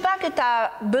penses-tu pas que tu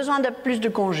as besoin de plus de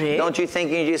congés? Don't you think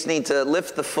you just need to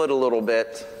lift the foot a little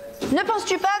bit? Ne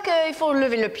penses-tu pas qu'il faut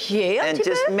lever le pied un And petit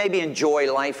just peu? maybe enjoy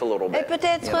life a little Et bit.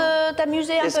 peut-être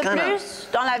t'amuser un Just peu plus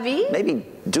dans la vie? Maybe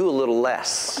do a little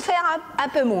less. Faire un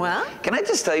peu moins? Can I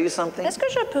just tell you something? Est-ce que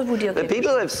je peux vous dire The quelque people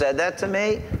chose? who have said that to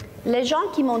me, Les gens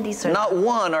qui m'ont dit cela, not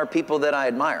one are people that I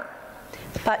admire.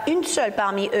 pas une seule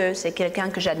parmi eux, c'est quelqu'un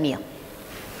que j'admire.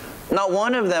 Not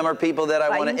one of them are people that I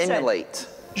Pas want une to seule. emulate.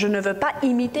 Je ne veux pas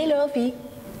imiter leur vie.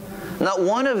 Not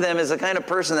one of them is the kind of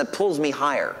person that pulls me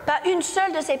higher. Pas une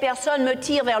seule de ces personnes me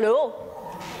tire vers le haut.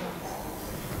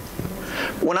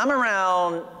 When I'm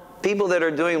around people that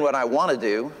are doing what I want to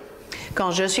do,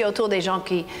 Quand je suis autour des gens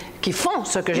qui font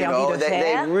ce que j'ai you envie know, de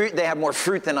faire, they have more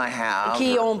fruit than I have.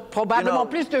 qui or, ont probablement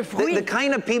plus de fruits, the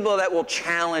kind of people that will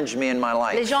challenge me in my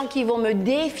les life. gens qui vont me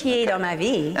défier dans ma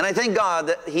vie. And I thank God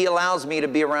that He allows me to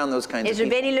be around those kinds Et of je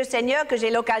people. bénis le Seigneur que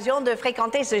j'ai l'occasion de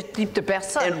fréquenter ce type de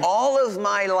personnes. In all of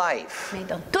my life, Mais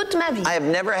dans toute ma vie, I have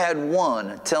never had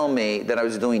one tell me that I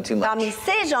was doing too parmi much.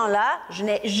 ces gens-là, je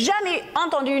n'ai jamais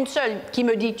entendu une seule qui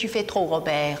me dit « Tu fais trop,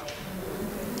 Robert ».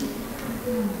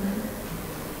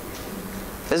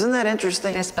 Isn't that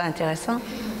interesting? N'est-ce pas intéressant?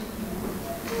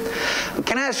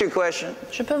 Can I ask you a question?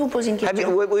 Je peux vous poser une question?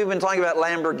 We've been talking about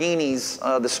Lamborghinis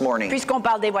this morning. Puisqu'on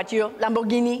parle des voitures,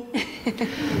 Lamborghini.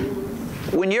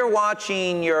 When you're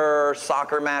watching your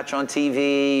soccer match on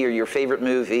TV or your favorite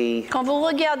movie, Quand vous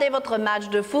regardez votre match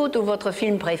de foot ou votre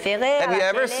film préféré à have you la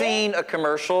ever télé, seen a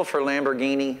commercial for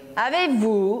Lamborghini?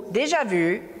 avez-vous déjà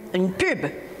vu une pub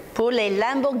pour les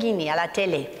Lamborghini à la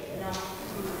télé?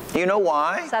 You know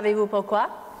why? Savez-vous pourquoi?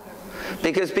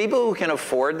 Because people who can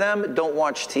afford them don't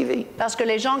watch TV. Parce que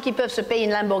les gens qui peuvent se payer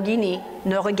une Lamborghini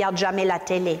ne regardent jamais la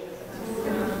télé.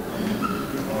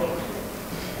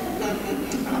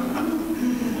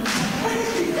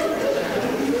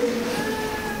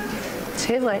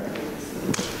 C'est vrai.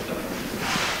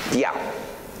 Yeah.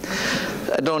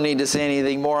 I don't need to say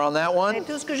anything more on that C'est one.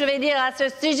 tout ce que je vais dire à ce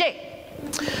sujet.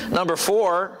 Number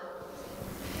 4,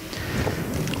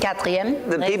 Quatrième,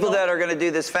 the people raison. that are going to do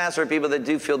this fast are people that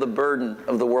do feel the burden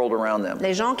of the world around them.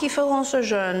 Les gens qui feront ce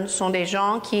jeûne sont des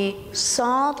gens qui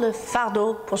sentent le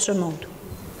fardeau pour ce monde.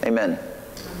 Amen.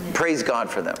 Praise God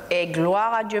for them. Et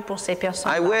gloire à Dieu pour ces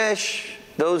personnes. I wish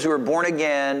those who are born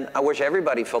again, I wish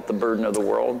everybody felt the burden of the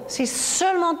world. Si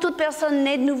seulement toute personne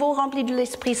née de nouveau remplie de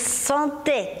l'Esprit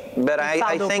sentait But le I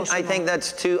fardeau pour ce think monde.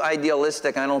 that's too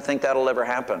idealistic. I don't think that'll ever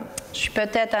happen. Je suis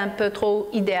peut-être un peu trop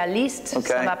idéaliste, Okay?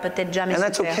 ça va peut-être jamais And se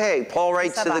that's faire. okay. Paul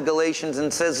writes Ça to va. the Galatians and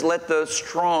says, let the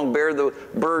strong bear the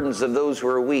burdens of those who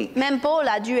are weak. Même Paul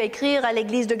a dû écrire à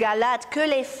l'église de Galate que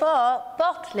les forts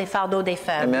portent les fardeaux des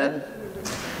faibles. Amen?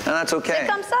 And that's okay. C'est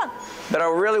comme ça. But I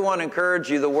really want to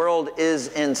encourage you, the world is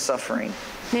in suffering.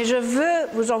 Mais je veux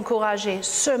vous encourager.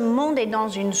 Ce monde est dans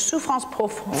une souffrance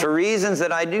profonde. For reasons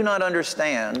that I do not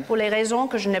understand, Pour les raisons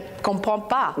que je ne comprends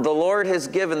pas. the Lord has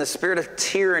given the spirit of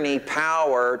tyranny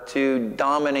power to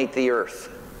dominate the earth.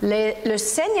 Le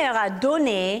Seigneur a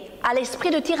donné à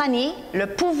l'esprit de tyrannie le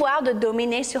pouvoir de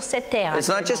dominer sur cette terre. It's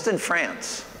not just in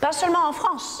France. Pas seulement en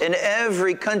France. In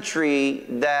every country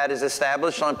that is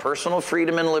established on personal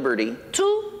freedom and liberty,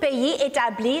 Tout pays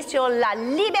établi sur la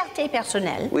liberté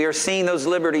personnelle, we are seeing those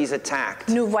liberties attacked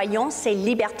nous voyons ces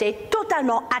libertés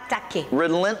totalement attaquées,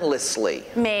 relentlessly.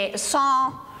 mais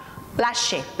sans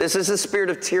lâcher. This is the spirit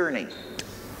of tyranny.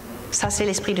 Ça, c'est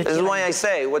l'esprit de This is why tyrannie. I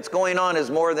say what's going on is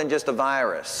more than just a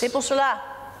virus. C'est pour cela,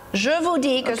 je vous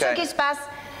dis que Okay. ce qui se passe,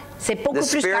 C'est beaucoup The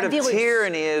plus spirit qu'un of virus.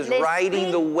 tyranny is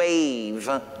riding the wave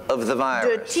of the De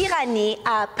virus tyrannie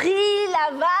a pris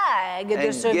la vague de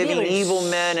and ce giving virus evil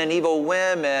men and evil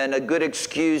women a good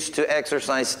excuse to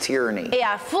exercise tyranny. et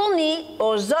a fourni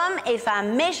aux hommes et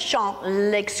femmes méchants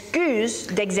l'excuse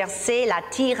d'exercer la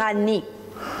tyrannie.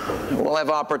 We'll have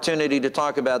opportunity to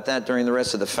talk about that during the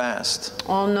rest of the fast.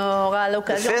 On aura The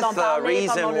l'occasion d'en fifth parler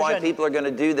pendant reason le why jeûne. people are going to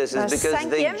do this is because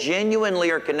they Cinquième. genuinely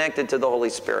are connected to the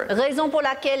Holy Spirit. Raison pour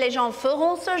laquelle les gens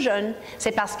feront ce jeûne,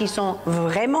 c'est parce qu'ils sont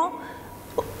vraiment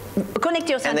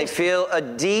connectés au And they Saint-Esprit. feel a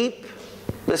deep,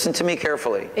 listen to me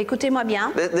carefully. Écoutez-moi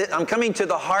bien. I'm coming to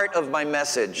the heart of my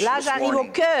message Là, this j'arrive au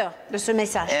morning. cœur de ce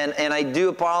message. And I do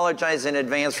apologize in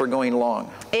advance for going long.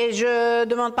 Et je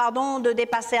demande pardon de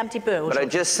dépasser un petit peu But I aujourd'hui.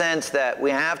 just sense that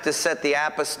we have to set the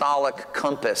apostolic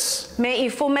compass. Mais il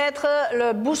faut mettre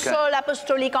le boussole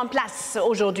apostolique en place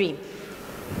aujourd'hui.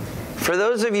 For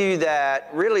those of you that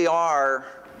really are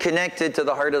connected to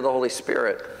the heart of the Holy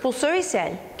Spirit, Pour ceux et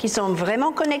celles qui sont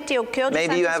vraiment connectés au cœur du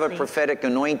maybe you have a Saint-Esprit, prophetic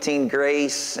anointing,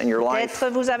 grace in your life.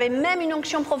 peut-être vous avez même une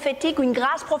onction prophétique ou une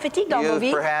grâce prophétique dans vos You've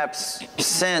vies. perhaps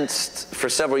sensed for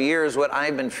several years what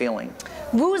I've been feeling.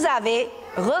 Vous avez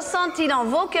ressenti dans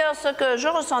vos cœurs ce que je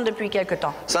ressens depuis quelque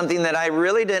temps. Something that I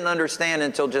really didn't understand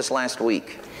until just last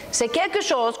week. C'est quelque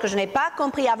chose que je n'ai pas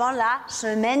compris avant la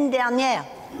semaine dernière.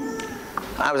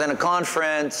 I was in a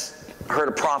conference, heard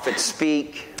a prophet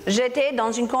speak, J'étais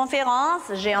dans une conférence,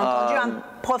 j'ai entendu un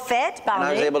prophète and I was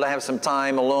parler. able to have some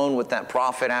time alone with that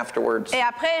prophet afterwards. Et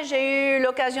après, j'ai eu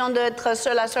l'occasion d'être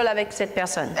seul à seul avec cette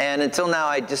personne. And until now,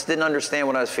 I just didn't understand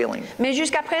what I was feeling. Mais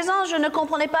jusqu'à présent, je ne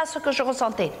comprenais pas ce que je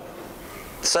ressentais.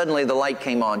 Suddenly, the light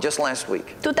came on just last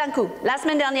week. Tout d'un coup, la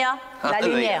semaine dernière, la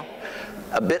lumière.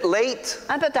 A bit late,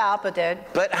 Un peu tard peut-être,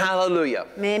 but hallelujah.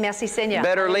 mais merci Seigneur.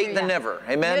 Better late than Alléluia. never.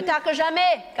 Mieux Amen. tard que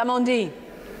jamais, comme on dit.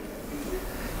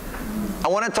 I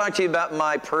want to talk to you about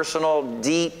my personal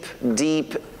deep,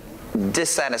 deep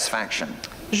dissatisfaction.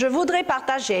 Je voudrais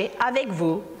partager avec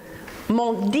vous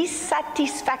mon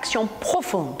dissatisfaction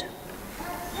profonde.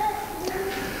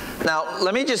 Now,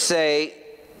 let me just say,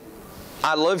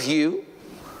 I love you.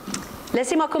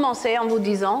 Laissez-moi commencer en vous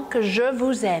disant que je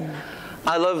vous aime.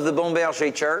 I love the Bon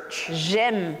Berger Church.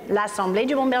 J'aime l'Assemblée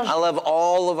du Bon Berger. I love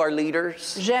all of our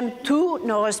leaders. J'aime tous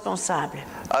nos responsables.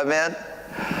 Amen.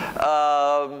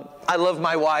 I love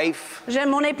my wife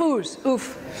J'aime mon épouse.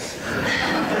 Ouf.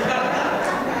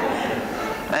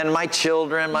 and my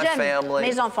children, my J'aime family.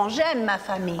 mes enfants. J'aime ma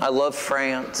famille. I love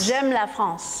France. J'aime la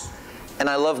France. And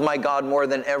I love my God more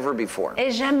than ever before.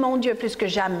 Et j'aime mon Dieu plus que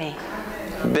jamais.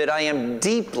 But I am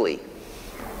deeply,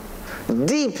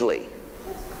 deeply,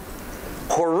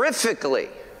 horrifically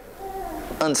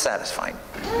unsatisfied.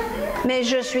 Mais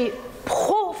je suis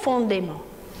profondément,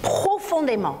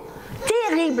 profondément,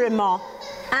 terriblement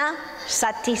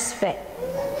insatisfait.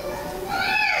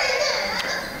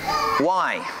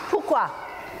 Why? Pourquoi?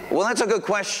 Well, that's a good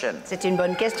question. C'est une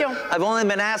bonne question. I've only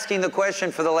been asking the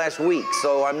question for the last week,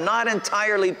 so I'm not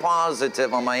entirely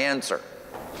positive on my answer.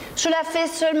 Cela fait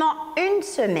seulement une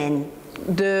semaine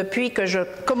depuis que je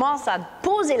commence à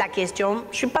poser la question. Je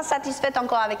ne suis pas satisfaite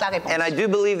encore avec la réponse. And I do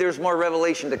believe there's more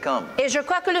revelation to come. Et je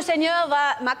crois que le Seigneur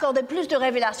va m'accorder plus de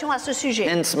révélations à ce sujet.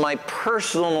 Hence my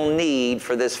personal need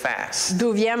for this fast.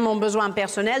 D'où vient mon besoin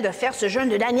personnel de faire ce jeûne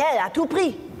de Daniel à tout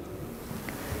prix.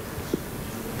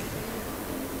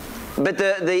 But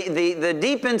the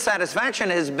deep insatisfaction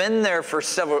has been there for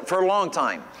a long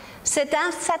time. Cette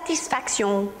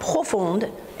insatisfaction profonde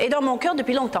est dans mon cœur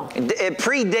depuis longtemps. It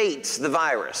predates the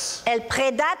virus Elle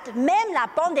prédate même la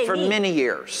for pandémie, many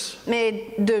years.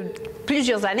 mais de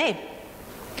plusieurs années.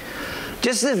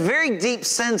 Just this very deep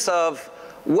sense of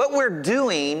what we're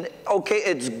doing, okay,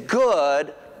 it's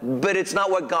good, but it's not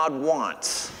what God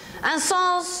wants. Un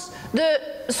sens de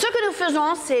ce que nous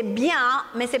faisons, c'est bien,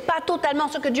 mais c'est pas totalement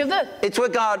ce que Dieu veut. It's what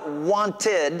God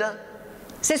wanted,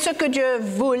 C'est ce que Dieu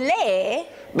voulait,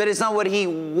 but it's not what He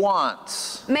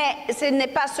wants. mais ce n'est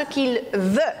pas ce qu'il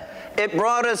veut. It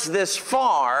brought us this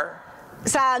far,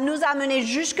 Ça nous a amenés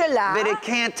jusque-là, but it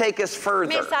can't take us mais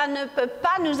further. ça ne peut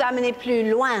pas nous amener plus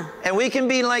loin. And we can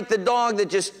be like the dog that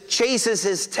just chases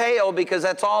his tail because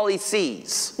that's all he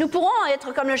sees. Nous pourrons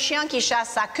être comme le chien qui chasse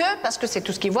sa queue parce que c'est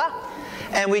tout ce qu'il voit.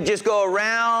 And we just go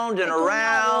around and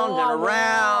around and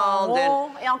around,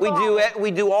 and we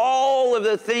do all of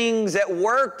the things that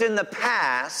worked in the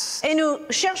past Et nous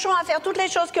cherchons à faire toutes les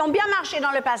choses qui ont bien marché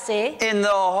dans le passé, in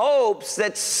the hopes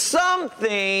that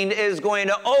something is going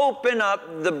to open up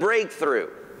the breakthrough.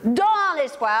 dans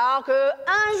l'espoir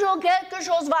qu'un jour quelque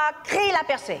chose va créer la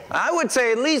percée. I would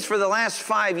say at least for the last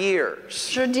 5 years.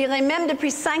 Je dirais même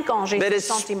depuis 5 ans, j'ai But ce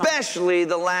sentiment. especially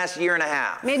the last year and a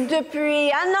half. Mais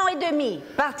depuis 1 an et demi,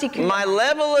 particulièrement. My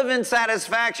level of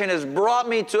insatisfaction has brought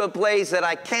me to a place that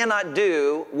I cannot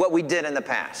do what we did in the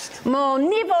past. Mon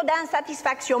niveau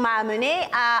d'insatisfaction m'a amené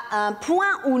à un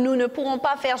point où nous ne pourrons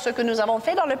pas faire ce que nous avons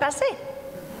fait dans le passé.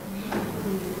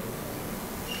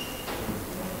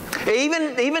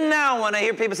 Even now when I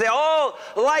hear people say, oh,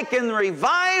 like in the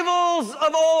revivals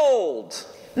of old.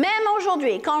 Même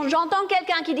aujourd'hui, quand j'entends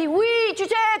quelqu'un qui dit « Oui, tu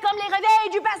sais, comme les réveils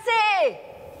du passé ».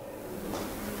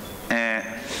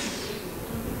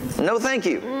 No, thank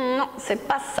you. Non, c'est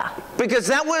pas ça. Because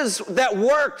that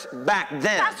worked back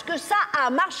then. Parce que ça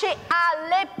a marché à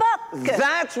l'époque.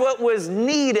 That's what was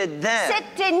needed then.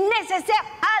 C'était nécessaire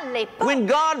à l'époque. When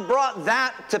God brought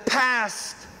that to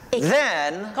pass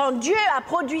then, quand Dieu a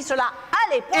produit cela à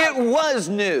l'époque, it was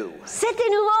new. C'était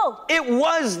nouveau. It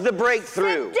was the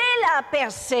breakthrough. C'était la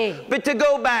percée. But to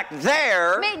go back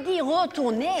there, mais d'y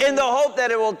retourner, in the hope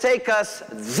that it will take us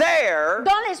there,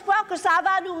 dans l'espoir que ça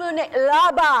va nous mener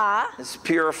là-bas, is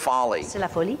pure folly. C'est la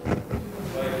folie.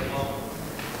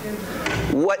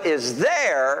 What is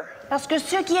there, parce que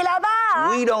ce qui est là-bas,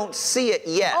 we don't see it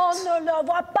yet. On ne le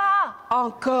voit pas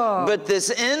encore. But this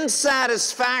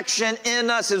insatisfaction in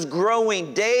us is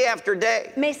growing day after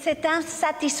day. Mais cette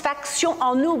insatisfaction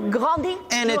en nous grandit.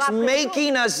 And it's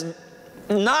making us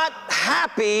not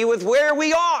happy with where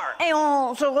we are. Et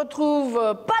on se retrouve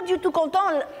pas du tout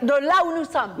content de là où nous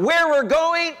sommes. Where we're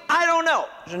going, I don't know.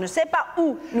 Je ne sais pas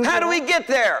où nous How allons. do we get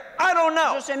there? I don't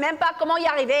know. Je sais même pas comment y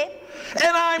arriver.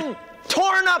 And I'm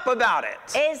torn up about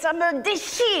it. Et ça me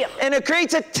déchire. And it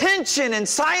creates a tension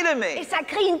inside of me. Et ça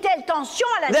crée une telle tension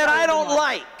à l'intérieur that I de don't moi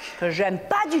like. Que j'aime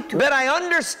pas du tout. But I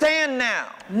understand now.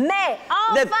 Mais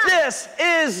enfin, that this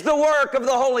is the work of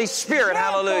the Holy Spirit.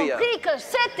 Hallelujah. J'ai compris que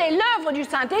c'était l'œuvre du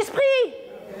Saint-Esprit.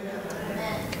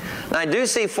 Now, I do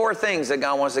see 4 things that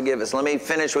God wants to give us. Let me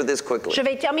finish with this quickly. Je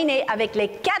vais terminer avec les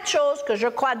 4 choses que je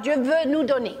crois Dieu veut nous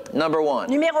donner. Number 1.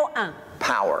 Numéro 1.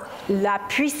 Power. La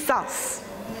puissance.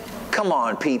 Come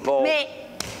on, people. Mais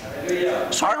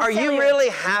are you really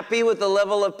happy with the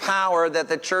level of power that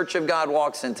the Church of God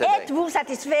walks in today? Êtes-vous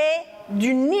satisfait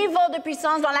du niveau de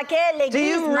puissance dans laquelle l'Église Do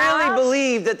you really marche?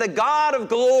 believe that the God of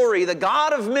glory, the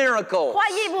God of miracles,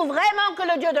 Croyez-vous vraiment que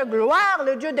le Dieu de gloire,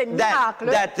 le Dieu des miracles,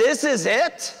 that this is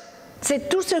it? c'est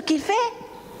tout ce qu'il fait?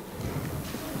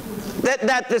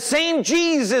 That the same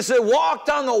Jesus that walked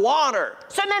on the water,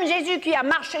 Ce même Jésus qui a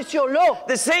marché sur l'eau,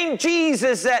 the same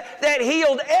Jesus that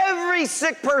healed every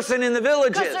sick person in the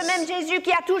villages, que ce même Jésus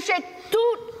qui a touché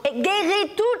toutes et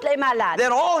guéri toutes les malades.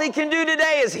 that all he can do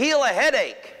today is heal a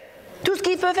headache. Tout ce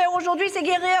qu'il peut faire aujourd'hui, c'est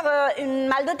guérir une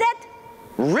mal de tête.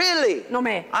 Really? Non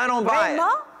mais, I don't buy it.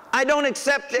 vraiment? I don't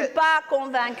accept Je ne suis it. pas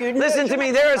convaincu. Listen to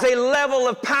me, there is a level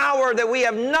of power that we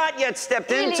have not yet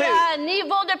stepped Il y into. a un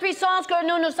niveau de puissance que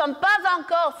nous ne sommes pas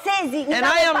encore saisis. Nous And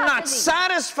I n'avons am pas not saisi.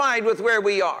 satisfied with where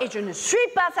we are. Et je ne suis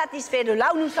pas satisfait de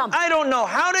là où nous sommes. I don't know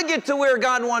how to get to where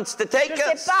God wants to Je take ne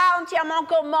sais us, pas entièrement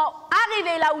comment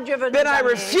arriver là où Dieu veut nous but I amener.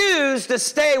 refuse to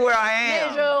stay where I Mais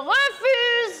am. je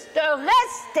refuse de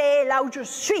rester là où je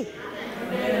suis.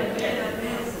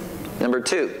 Number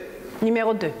 2,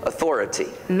 Numéro 2. authority.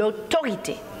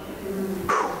 L'autorité.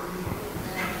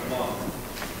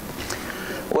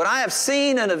 What I have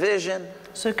seen in a vision,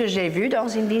 Ce que j'ai vu dans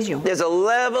une vision there's a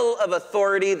level of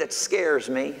authority that scares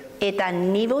me. est un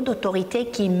niveau d'autorité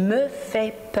qui me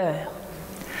fait peur,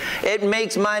 It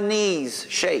makes my knees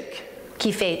shake.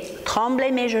 qui fait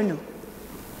trembler mes genoux.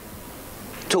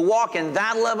 To walk in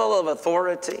that level of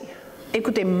authority,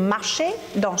 Écoutez, marcher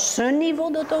dans ce niveau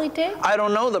d'autorité, I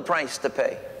don't know the price to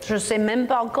pay. je ne sais même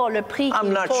pas encore le prix I'm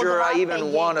qu'il not sure faudra I even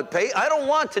payer. want to pay. I don't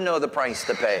want to know the price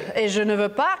to pay. Et je ne veux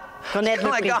pas connaître le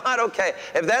Like, prix. God, okay,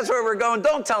 if that's where we're going,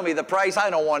 don't tell me the price. I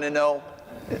don't want to know.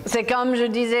 C'est comme je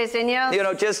disais, Seigneur, You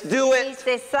know, just do si it.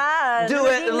 c'est ça, Do ne me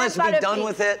it dis and même let's pas be le done prix.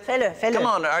 with it. Fais-le, fais-le. Come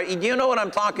on, do you know what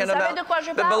I'm talking Vous savez about? de quoi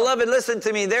je But parle? beloved, listen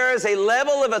to me. There is a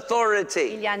level of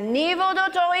authority. Il y a un niveau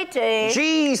d'autorité.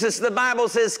 Jesus, the Bible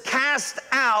says, cast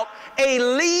out a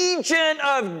legion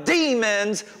of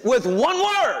demons with one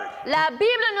word. La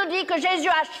Bible nous dit que Jésus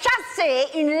a chassé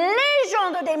une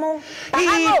légion de démons par un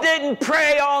He mot. didn't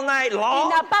pray all night Il long.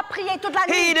 n'a pas prié toute la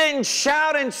He nuit. didn't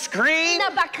shout and Il scream.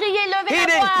 n'a pas crié, levé He la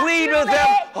didn't voix, plead with hurlé. them.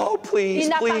 Oh, Il please,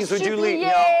 n'a please, pas would you leave?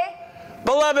 supplié. No.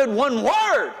 Beloved, one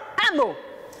word. Un mot.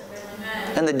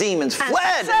 And the demons Un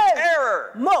fled in seul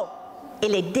terror. mot. Et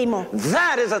les démons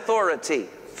That is authority.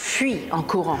 fuient en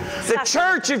courant. The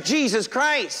Church of Jesus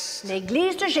Christ,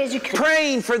 L'Église de Jésus-Christ.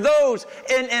 praying for those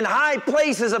in high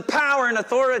places of power and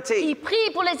authority. Qui prie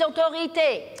pour les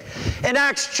autorités. In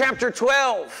Acts chapter 12,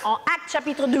 En Actes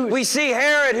chapitre 12, we see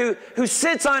Herod who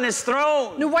sits on his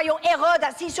throne nous voyons Hérode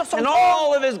assis sur son in trône,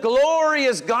 all of his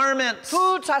glorious garments.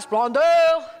 toute sa splendeur.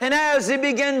 And as he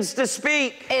begins to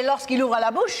speak, Et lorsqu'il ouvre la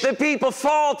bouche, the people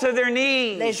fall to their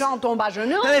les knees. gens tombent à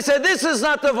genoux. And they said, this is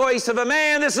not the voice of a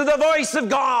man, this is the voice of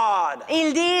God.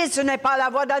 Ils disent, ce n'est pas la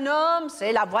voix d'un homme,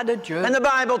 c'est la voix de Dieu. And the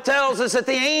Bible tells us that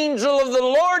the angel of the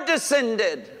Lord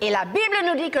descended Et la Bible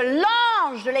nous dit que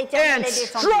l'ange de l'Éternel and est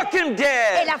descendu struck him et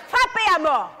dead. l'a frappé à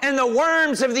mort. And the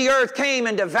worms of the earth came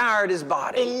and devoured his Et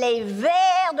body. les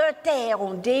vers de terre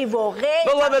ont dévoré sa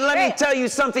Beloved, let me chair. tell you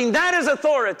something. That is C'est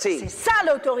authority. ça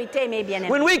l'autorité, mes bien-aimés.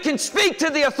 When we can speak to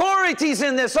the authorities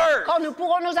in this earth Quand nous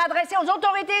pourrons nous adresser aux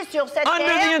autorités sur cette under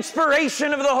the terre,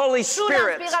 inspiration of the Holy sous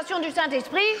Spirit, l'inspiration du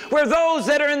Saint-Esprit, where those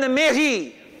that are in the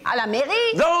mairie, à la mairie,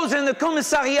 those in the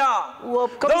commissariat, Ou au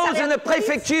those commissariat in the de police,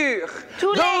 préfecture,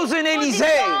 tous those les in Élysée,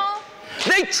 positeurs,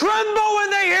 they tremble when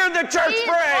they hear the church ils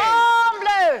pray.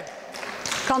 tremblent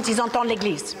quand ils entendent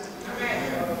l'Église.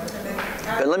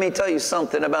 But let me tell you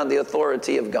something about the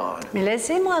authority of God. Mais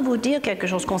laissez-moi vous dire quelque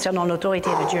chose concernant l'autorité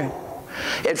de Dieu.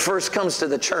 It first comes to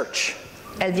the church.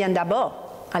 Elle vient d'abord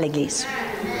à l'Église.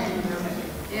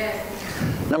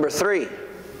 Number 3,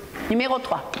 Numéro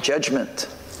 3, judgment.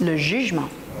 le jugement.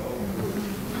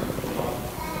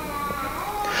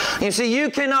 You see, you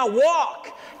cannot walk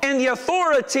in the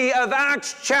authority of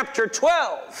Acts chapter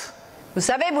 12 Vous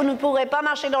savez, vous ne pourrez pas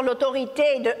marcher dans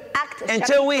l'autorité de Actes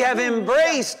until we have chapitre 12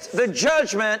 embraced the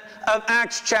judgment of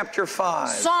Acts chapter 5.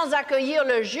 sans accueillir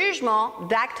le jugement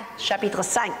d'Actes chapitre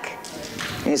 5.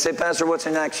 And you say, Pastor, what's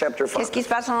in Acts chapter 5? Qu'est-ce qui se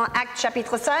passe en Actes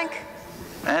chapitre 5?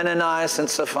 Ananias and Ben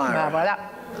Sapphira, voilà.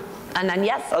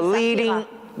 Ananias, a leading Saphira,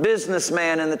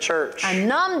 businessman in the church. un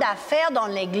homme d'affaires dans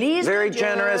l'Église Very de Dieu,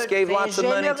 generous, gave très lots of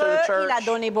money to the généreux, church. il a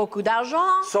donné beaucoup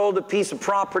d'argent, Sold a piece of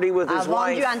property with a his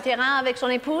vendu wife. un terrain avec son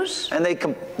épouse. And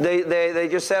they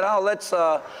just said, oh, let's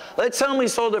tell them we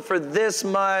sold it for this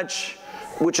much,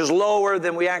 which is lower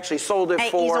than we actually sold it Et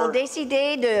ils ont for.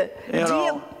 décidé de You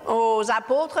dire know. aux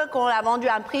apôtres qu'on l'a vendu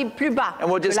à un prix plus bas And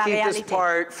we'll que just la keep this réalité.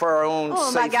 part for our own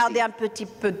On va safety. garder un petit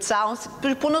peu de ça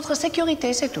pour notre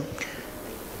sécurité, c'est tout.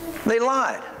 They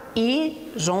lied.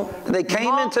 Ils ont They came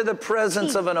menti. into the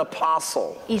presence of an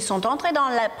apostle. Ils sont entrés dans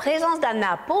la présence d'un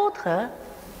apôtre.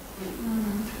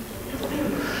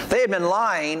 They had been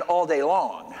lying all day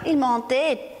long. Ils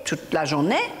mentaient toute la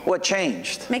journée. What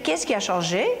changed? Mais qu'est-ce qui a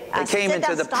changé? They À came cet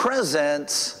into the instant,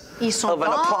 presence ils sont of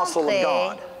an apostle of entrés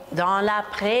God. dans la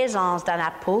présence d'un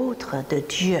apôtre de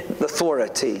Dieu.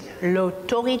 Authority.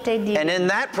 L'autorité And divine. in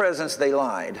that presence they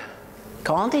lied.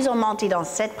 Quand ils ont menti dans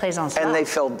cette And présence-là, they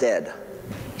fell dead.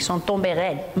 ils sont tombés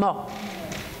raides, morts.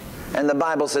 And the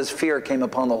Bible says fear came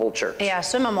upon the whole church. Et à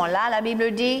ce moment-là, la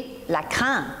Bible dit, la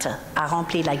crainte a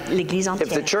rempli l'Église If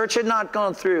the entière. church had not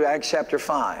gone through Acts chapter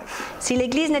 5, Si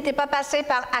l'Église n'était pas passée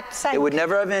par Acte 5, it would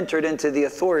never have entered into the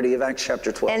authority of Acts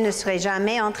chapter 12. elle ne serait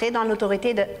jamais entrée dans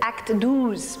l'autorité de Acte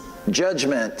 12.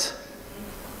 Judgment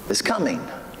is coming.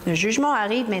 Le jugement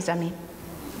arrive, mes amis.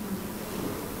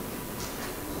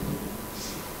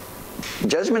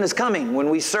 Judgment is coming when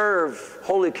we serve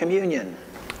Holy Communion.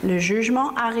 Le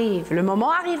jugement arrive. Le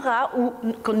moment arrivera où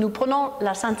nous prenons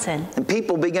la Sainte Seine. And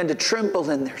people begin to tremble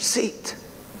in their seat.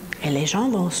 Et les gens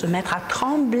vont se mettre à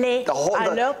trembler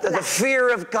à leur The place fear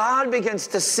of God begins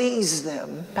to seize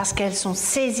them parce qu'elles sont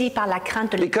saisies par la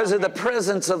crainte de because of the l'Éternel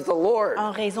presence of the Lord.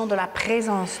 en raison de la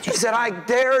présence du He said, I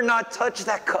dare not touch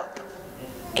that cup.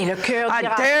 Et le cœur I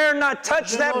dira, dare not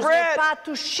touch je that n'oserai bread. pas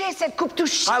toucher cette coupe,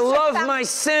 toucher I ce love pain. my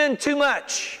sin too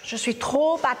much. Je suis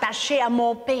trop attaché à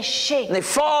mon péché. And they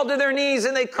fall to their knees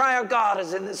and they cry out, God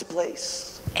is in this place.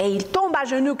 Et ils tombent à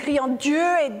genoux criant, Dieu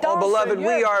est Oh, dans ce beloved,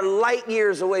 we lieu. are light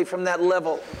years away from that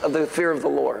level of the fear of the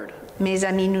Lord. Mes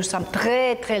amis, nous sommes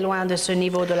très très loin de ce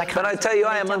niveau de la But I crainte. tell you,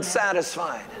 I am de l'Éternel.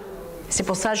 unsatisfied C'est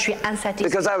pour ça que je suis insatisfait.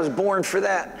 because I was born for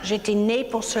that. J'étais né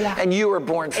pour cela. And you were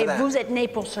born for Et vous that. êtes né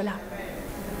pour cela.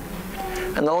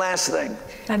 And the last thing,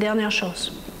 La dernière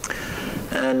chose.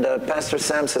 and Pastor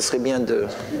Sam, ça serait bien de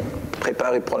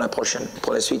préparer pour la prochaine,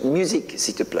 pour la suite. Musique,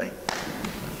 s'il te plaît.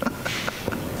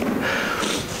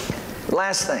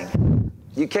 Last thing,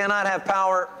 you cannot have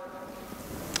power,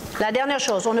 La dernière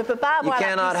chose, on ne peut pas you avoir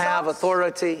cannot have la puissance,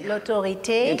 authority,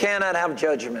 l'autorité, you cannot have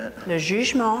judgment le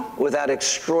jugement, without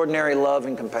extraordinary love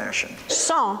and compassion.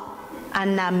 sans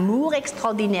un amour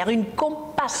extraordinaire, une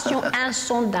compassion passion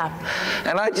insondable.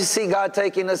 And I just see God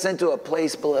taking us into a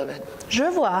place, beloved, Je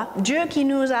vois Dieu qui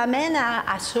nous amène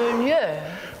à ce lieu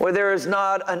where there is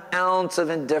not an ounce of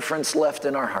indifference left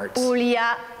in our hearts. où il n'y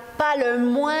a pas le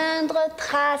moindre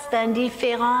trace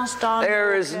d'indifférence dans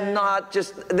There nos is cœurs. not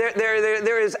just,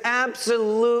 there is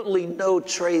absolutely no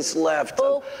trace left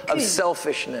of Aucune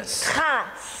selfishness.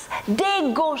 trace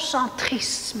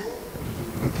d'égocentrisme.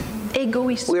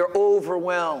 Égoïsme. We are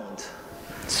overwhelmed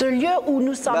Ce lieu où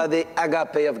nous by sommes the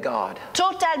agape of God.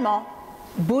 totalement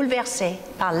bouleversés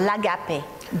par l'agapé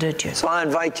de Dieu. So I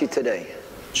invite you today,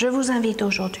 Je vous invite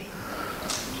aujourd'hui,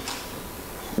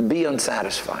 be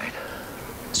unsatisfied.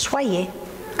 soyez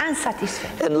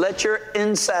insatisfaits. And let your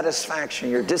insatisfaction,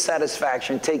 your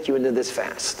dissatisfaction take you into this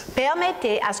fast.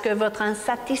 Permettez à ce que votre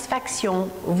insatisfaction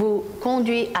vous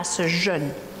conduise à ce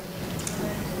jeûne.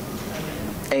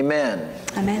 Amen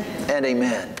Amen. and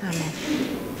amen. Amen.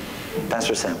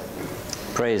 Pastor Sam.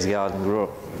 Praise God.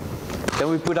 Can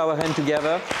we put our hand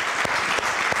together?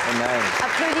 Amen.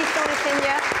 Applaudissons le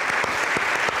Seigneur.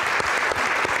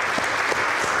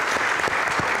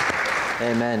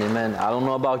 Amen. Amen. I don't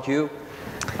know about you.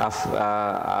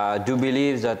 I do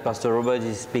believe that Pastor Robert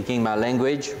is speaking my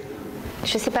language.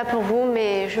 Je ne sais pas pour vous,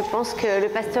 mais je pense que le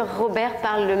pasteur Robert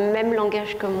parle le même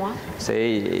langage que moi.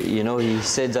 Say, you know, he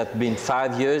said that been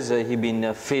 5 years he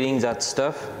been feeling that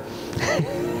stuff.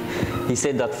 He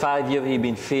said that 5 years he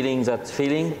been feeling that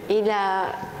feeling. Il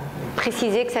a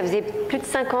précisé que ça faisait plus de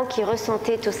 5 ans qu'il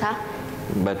ressentait tout ça.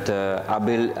 But I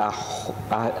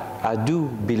do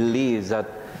believe that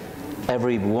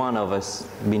every one of us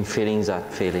been feeling that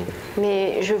feeling.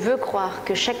 Mais je veux croire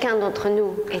que chacun d'entre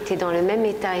nous était dans le même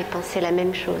état et pensait la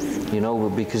même chose. You know,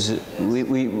 because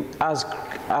we as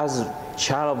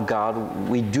child of God,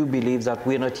 we do believe that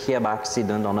we're not here by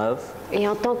accident on earth. Et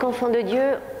en tant qu'enfant de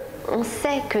Dieu, on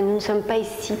sait que nous ne sommes pas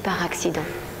ici par accident.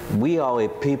 We are a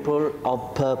people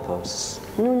of purpose.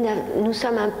 Nous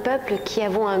sommes un peuple qui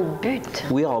avons un but.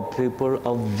 We are a people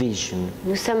of vision.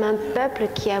 Nous sommes un peuple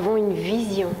qui avons une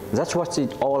vision. That's what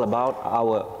it's all about,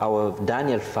 our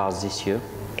Daniel fast this year.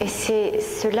 Et c'est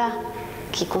cela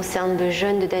qui concerne le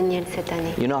jeûne de Daniel cette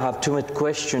année. You know, I have too much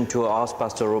questions to ask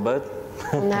Pastor Robert.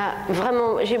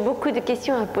 J'ai beaucoup de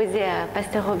questions à poser à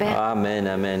Pasteur Robert. Amen,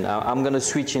 amen. I'm going to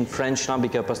switch in French now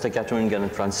because Pastor Kathryn is going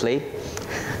to translate.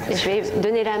 Je vais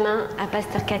donner la main à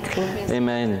Pasteur Kathryn.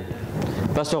 Amen.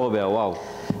 Pasteur Robert, wow.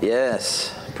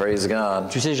 Yes, praise God.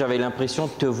 Tu sais, j'avais l'impression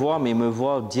de te voir, mais me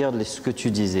voir dire ce que tu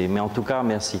disais. Mais en tout cas,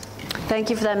 merci. Thank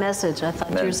you for that message. I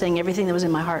thought you were saying everything that was in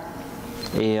my heart.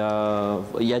 Et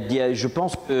je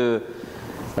pense que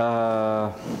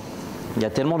il y a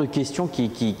tellement de questions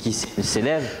qui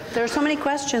s'élèvent. There are so many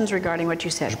questions regarding what you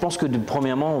said. Je pense que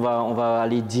premièrement, on va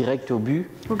aller direct au but.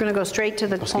 We're going to go straight to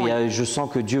the Parce point. que je sens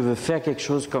que Dieu veut faire quelque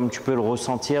chose comme tu peux le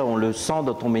ressentir, on le sent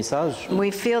dans ton message.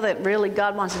 We feel that really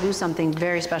God wants to do something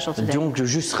very special today. Donc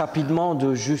juste rapidement,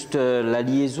 la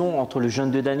liaison entre le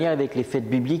jeûne de Daniel avec les fêtes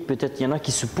bibliques, peut-être il y en a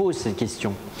qui se posent cette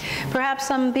question. Perhaps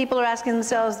some people are asking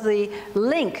themselves the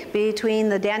link between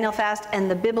the Daniel fast and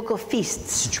the biblical feasts.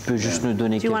 Si tu peux juste nous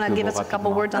donner Do you want to quelques give mots us a couple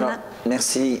rapidement. words on Alors, that?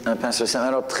 merci, Pasteur Sam.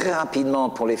 Alors, très rapidement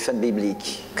pour les fêtes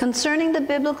bibliques. Concerning the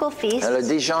biblical feasts, Alors,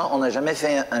 déjà, on n'a jamais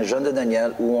fait un jeûne de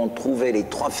Daniel où on trouvait les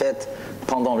 3 fêtes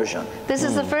pendant le jeûne. this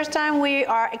is the first time we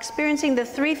are experiencing the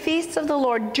 3 feasts of the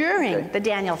Lord during the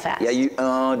Daniel fast. Il y a eu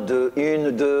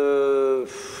une, deux.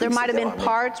 There might have been etc.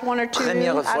 parts, 1 or 2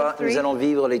 Première out fois, of 3, nous allons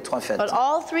vivre les 3 fêtes. but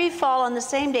all 3 fall on the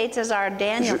same dates as our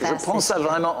Daniel Je fast. prends this ça year.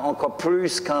 vraiment encore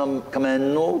plus comme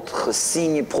un autre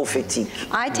signe prophétique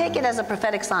I take it as a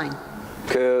prophetic sign.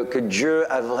 que Dieu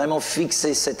a vraiment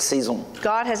fixé cette saison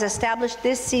God has established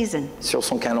this season sur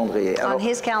son calendrier. on Alors,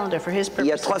 His calendar for His il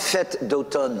y a purpose. 3 fêtes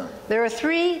d'automne. There are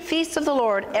 3 feasts of the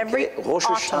Lord every Okay. Rosh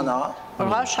autumn. Hashanah.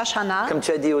 Rosh Hashanah, Comme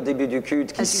tu as dit au début du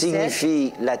culte, qui As you said.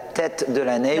 signifie la tête de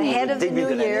l'année the ou head le of the début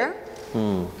de new year.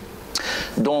 l'année.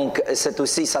 Donc,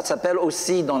 ça s'appelle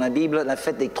aussi dans la Bible la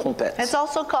fête des trompettes. It's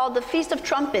also called the Feast of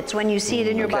Trumpets when you see it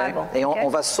in your Okay? Bible. Et okay? on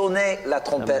va sonner la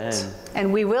trompette And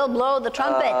we will blow the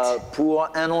trumpet pour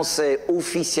annoncer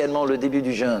officiellement le début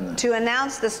du jeûne. to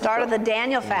announce the start of the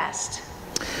Daniel fast.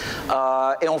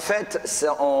 Et en fait,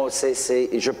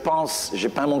 je pense, j'ai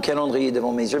pas mon calendrier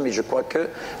devant mes yeux, mais je crois que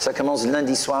ça commence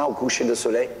lundi soir au coucher de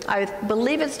soleil. I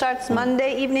believe it starts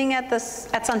Monday evening at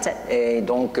sunset. Et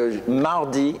donc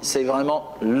mardi, c'est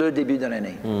vraiment le début de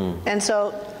l'année. And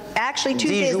so actually 10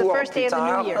 Tuesday is the jours first day plus of the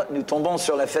tard, new year. nous tombons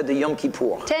sur la fête de Yom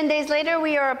Kippour, 10 days later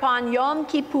we are upon Yom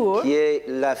Kippur, qui est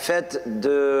la fête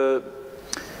de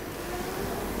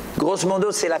Grosso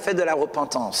modo, c'est la fête de la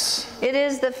repentance. It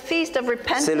is the feast of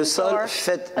repentance C'est le or seul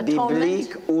fête atonement.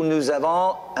 biblique où nous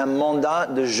avons un mandat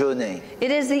de jeûner. It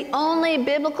is the only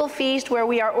biblical feast where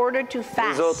we are ordered to fast.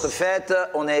 Les autres fêtes,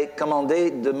 on est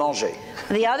commandé de manger.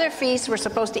 The other feasts we're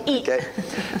supposed to eat. Okay?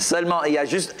 Seulement, il y a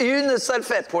juste une seule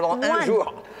fête pendant un One.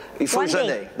 jour. Il faut One day.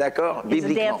 jeûner, d'accord? It's a day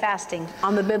Bibliquement. of fasting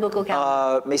on the biblical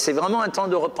calendar. Mais c'est vraiment un temps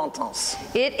de repentance.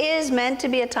 It is meant to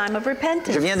be a time of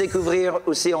repentance. Je viens découvrir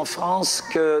aussi en France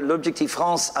que l'Objectif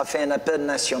France a fait un appel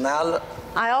national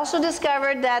I also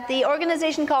discovered that the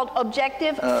organization called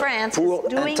Objective France pour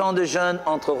is un doing temps de jeûne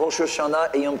entre Rosh Hashanah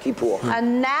et Yom Kippour. a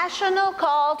national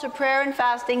call to prayer and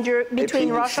fasting Et puis between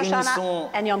nous Rosh finissons Hashanah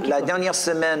and Yom la Kippur. dernière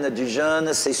semaine du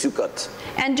jeûne, c'est Sukkot.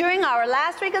 And during our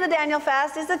last week of the Daniel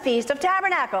fast is the Feast of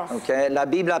Tabernacles, Okay? La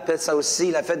Bible appelle ça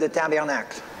aussi la fête de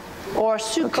tabernacle. or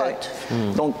Sukkot.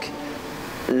 Okay? Donc,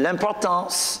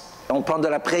 l'importance, on parle de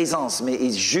la présence, mais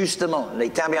justement, les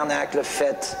tabernacles,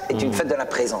 fête, est une fête de la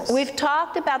présence. We've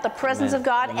talked about the presence of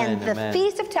God, and the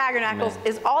Feast of Tabernacles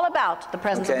is all about the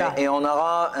presence Okay? of God. Et on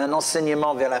aura un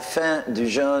enseignement vers la fin du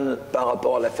jeûne par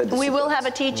rapport à la fête de We will Sukkot. have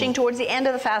a teaching towards the end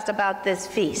of the fast about this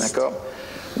feast. D'accord?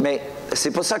 Mais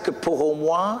c'est pour ça que pour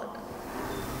moi,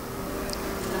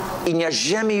 il n'y a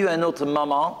jamais eu un autre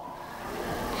moment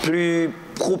plus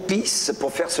propice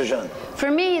pour faire ce jeûne. For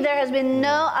me, there has been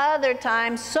no other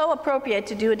time so appropriate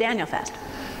to do a Daniel fast.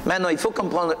 Maintenant, il faut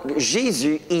comprendre,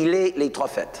 Jésus, il est les trois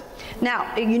fêtes. Now,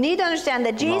 you need to understand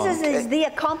that Jesus is the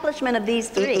accomplishment of these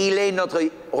three. Il est notre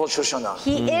Rosh Hashanah.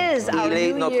 He is our Il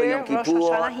est New notre Year, Yom Rosh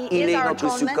Kippour. Hashanah. He Il is est our notre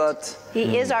atonement. Sukkot.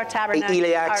 He is our Et tabernacle. il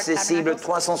est our accessible tabernacles.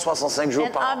 365 jours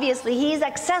And par an. obviously, he's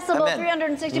accessible Amen.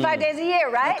 365 days a year,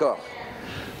 right? D'accord.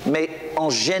 Mais en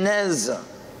Genèse,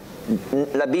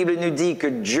 la Bible nous dit que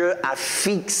Dieu a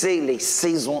fixé les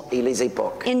saisons et les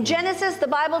époques. In Genesis, the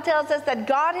Bible tells us that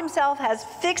God himself has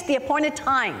fixed the appointed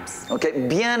times. Okay?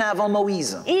 Bien avant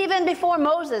Moïse, Even before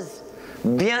Moses,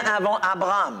 bien avant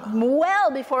Abraham, well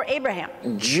before Abraham.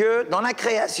 Dieu, dans la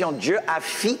création, Dieu a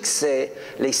fixé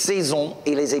les saisons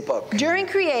et les époques. During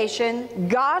creation,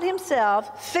 God himself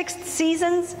fixed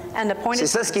seasons and appointed C'est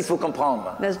ça ce qu'il times. faut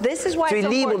comprendre. This is why Tu es it's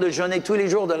so libre important. de jeûner tous les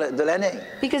jours de l'année.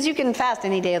 Because you can fast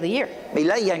any day of the year. Mais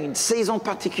là, il y a une saison But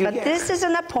particulière this is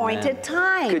an appointed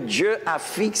que time Dieu a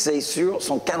fixée sur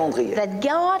son calendrier. that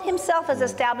God himself has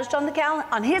established on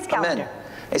his calendar. Amen.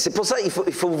 Et c'est pour ça qu'il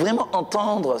faut vraiment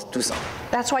entendre tout ça.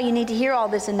 That's why you need to hear all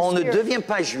this in the On ne spirit. devient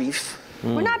pas juif.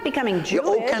 We're not becoming Il n'y a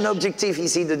Jewish. aucun objectif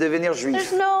ici de devenir juif.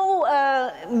 There's no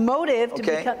motive to,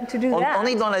 Okay? to do that. On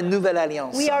est dans la nouvelle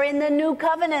alliance. We are in the new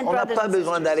covenant, On n'a brothers pas and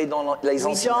besoin sisters. d'aller dans les We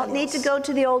anciennes don't need to alliances. go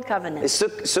to the old Et covenant.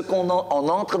 ce qu'on on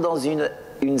entre dans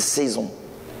une saison.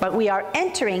 But we are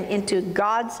entering into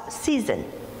God's season.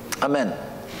 Amen.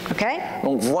 Okay?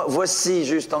 Donc voici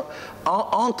juste,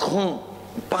 entrons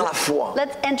par la foi.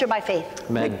 Let's enter by faith.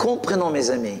 Mais comprenons, mes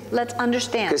amis, Let's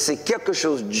understand. que c'est quelque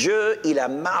chose, Dieu, il a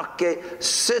marqué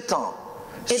ce temps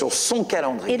sur son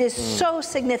calendrier. It is so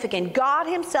significant. God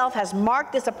himself has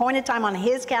marked this appointed time on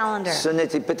his calendar. Ce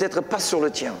n'était peut-être pas sur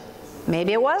le tien. Maybe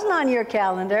it wasn't on your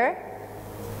calendar.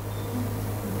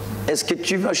 Est-ce que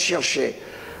tu vas chercher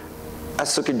à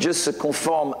ce que Dieu se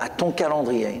conforme à ton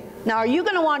calendrier? Now, are you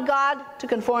going to want God to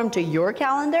conform to your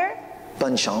calendar?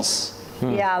 Bonne chance.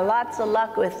 Yeah, lots of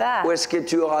luck with that. Ou est-ce que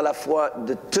tu auras la foi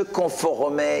de te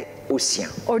conformer au sien?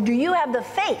 Or do you have the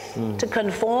faith to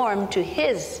conform to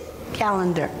his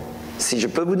calendar? Si je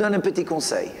peux vous donner un petit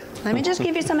conseil, Let me just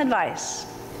give you some advice.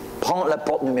 prends la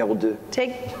porte numéro 2.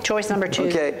 Take choice number 2.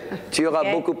 Ok, tu auras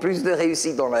Okay. beaucoup plus de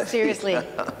réussite dans la vie. Seriously,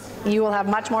 you will have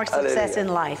much more success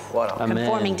Alléluia. in life. Voilà. Amen.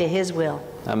 Conforming to his will.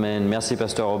 Amen. Merci,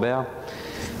 Pasteur Robert.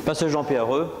 Pasteur Jean-Pierre,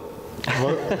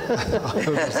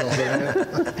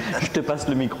 je te passe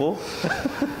le micro.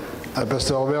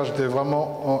 Pasteur Robert, j'étais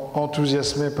vraiment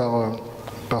enthousiasmé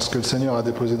par ce que le Seigneur a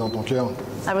déposé dans ton cœur.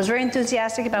 I was very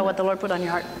enthusiastic about what the Lord put on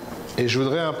your heart. Et je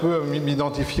voudrais un peu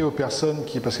m'identifier aux personnes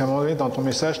parce qu'à un moment donné, dans ton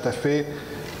message, tu as fait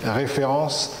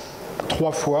référence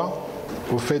 3 fois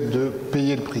au fait de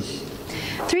payer le prix.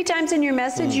 3 times in your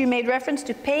message, you made reference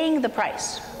to paying the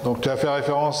price. Donc tu as fait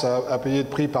référence à payer le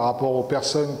prix par rapport aux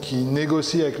personnes qui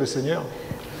négocient avec le Seigneur,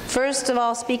 First of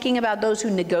all, speaking about those who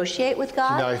negotiate with qui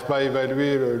God, n'arrivent pas à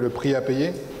évaluer le prix à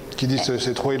payer, qui disent que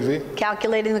c'est trop élevé.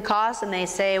 calculating the cost, and they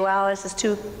say, well, this is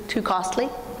too costly.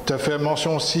 Tu as fait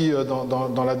mention aussi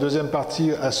dans la deuxième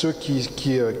partie à ceux qui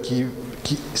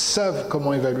savent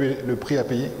comment évaluer le prix à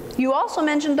payer. You also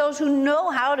mentioned those who know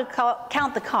how to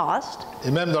count the cost.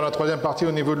 Et même dans la troisième partie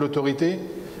au niveau de l'autorité,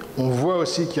 on voit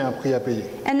aussi qu'il y a un prix à payer.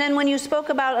 And then when you spoke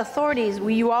about authorities,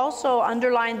 you also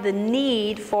underlined the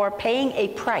need for paying a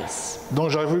price. Donc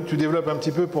j'aurais voulu que tu développes un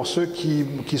petit peu pour ceux qui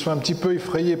sont un petit peu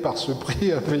effrayés par ce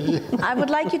prix à payer. I would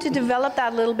like you to develop that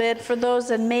a little bit for those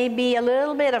that may be a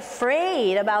little bit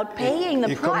afraid about paying the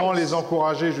Et comment les price.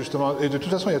 encourager justement. Et de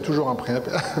toute façon, il y a toujours un prix à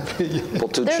payer. Pour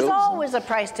toute There's chose. always a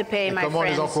price to pay, Et my comment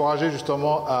les friends. encourager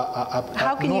justement à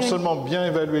How can non you- seulement bien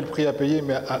évaluer le prix à payer,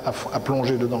 mais à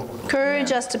plonger dedans.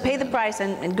 Encourage us to pay the price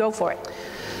and go for it.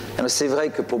 C'est vrai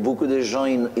que pour beaucoup de gens,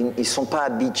 ils ne sont pas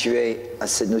habitués à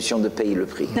cette notion de payer le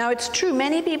prix. Now it's true,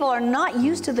 many people are not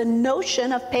used to the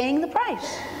notion of paying the price.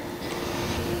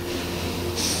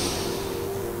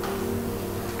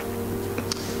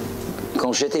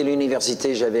 Quand j'étais à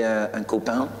l'université, j'avais un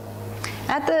copain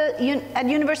At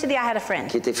university, I had a friend.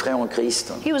 qui était frère en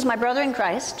Christ. He was my brother in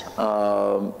Christ.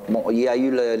 Bon, il y a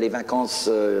eu les vacances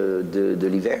de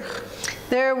l'hiver.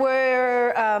 There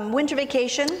were winter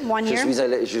vacation one year,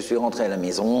 Je suis rentré à la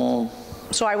maison,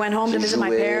 so I went home to J'ai visit my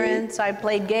joué. parents. I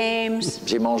played games.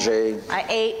 j'ai mangé. I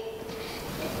ate.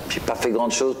 J'ai pas fait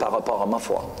grande chose par rapport à ma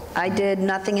foi. I did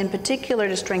nothing in particular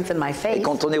to strengthen my Et faith.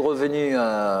 quand on est revenu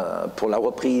pour la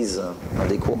reprise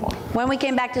des cours, When we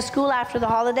came back to school after the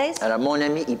holidays, alors mon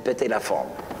ami, il pétait la forme.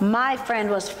 my friend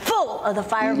was full of the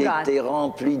fire of Il God. était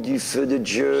rempli du feu de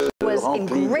Dieu, Was in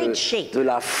rempli great shape. de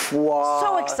la foi.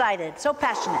 So excited, so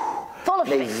passionate, full of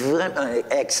Mais faith. vraiment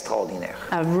extraordinaire.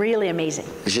 Really amazing.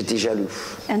 J'étais jaloux.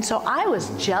 And so I was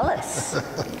jealous.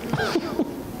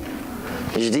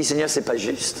 Et je dis, Seigneur, c'est pas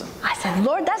juste. I said,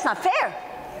 Lord, that's not fair.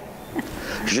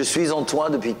 Je suis en toi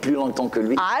depuis plus longtemps que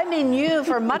lui. I'm in you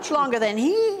for much longer than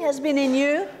he has been in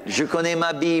you. Je connais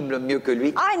ma Bible mieux que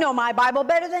lui. I know my Bible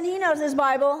better than he knows his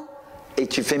Bible. Et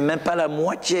tu fais même pas la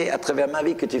moitié à travers ma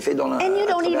vie que tu fais dans la And you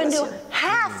à don't travers even la do sienne.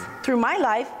 half through my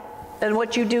life than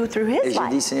what you do through Et his j'ai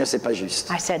dit, life. Seigneur, c'est pas juste.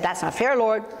 I said, that's not fair,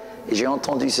 Lord. Et j'ai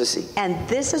entendu ceci. And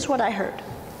this is what I heard.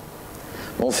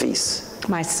 Mon fils,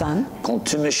 My son, quand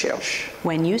tu me cherches,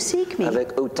 when you seek me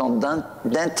avec autant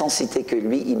d'intensité que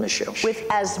lui, il me cherche, with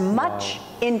as much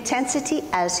intensity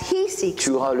as he seeks,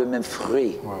 tu auras le même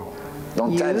fruit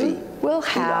dans ta You vie will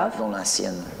qu'il a have dans la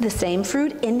sienne. the same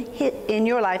fruit in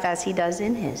your life as he does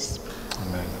in his.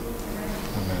 Amen.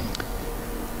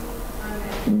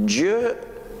 Dieu,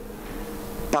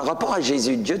 par rapport à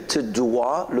Jésus, Dieu te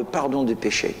doit le pardon du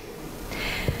péché.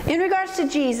 In regards to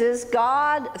Jesus,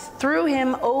 God, through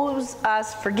him, owes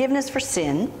us forgiveness for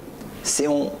sin. Si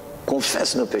on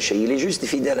confesse nos péchés, il est juste et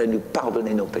fidèle à nous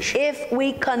pardonner nos péchés. If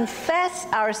we confess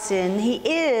our sin, he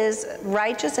is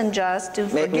righteous and just to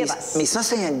forgive us. Mais ça,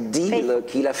 c'est un deal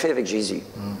qu'il a fait avec Jésus.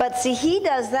 But see, he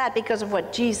does that because of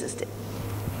what Jesus did.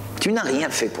 Tu n'as rien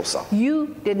fait pour ça. You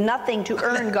did nothing to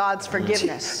earn God's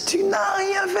forgiveness. Tu n'as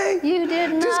rien fait. You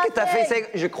did Tout ce que tu as fait, nothing.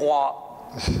 c'est je crois.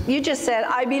 You just said,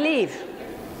 I believe.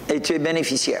 Et tu es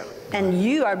bénéficiaire. And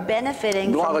you are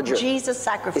benefiting Gloire à from Dieu. Jesus' Et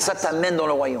ça sacrifice. t'amène dans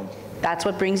le royaume. That's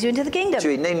what brings you into the kingdom.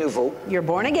 Tu es né nouveau, You're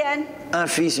born again. un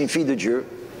fils, une fille de Dieu.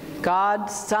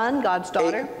 God's son, God's Et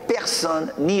daughter.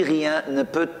 personne ni rien ne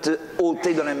peut te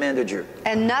ôter de la main de Dieu.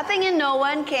 And nothing and no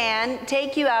one can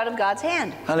take you out of God's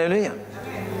hand. Alléluia.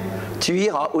 Tu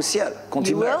iras au ciel quand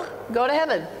tu You will meurs. go to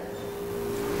heaven.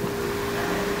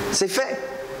 C'est fait.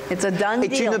 It's a done Et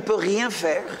tu ne deal. peux rien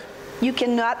faire You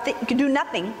can do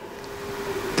nothing.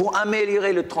 pour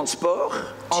améliorer le transport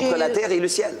entre Tu- la terre et le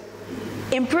ciel.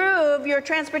 Improve your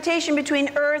transportation between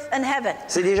earth and heaven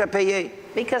C'est déjà payé.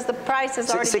 because the price has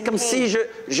already C'est been comme si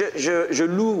paid. je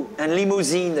loue une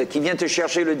limousine qui vient te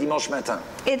chercher le dimanche matin.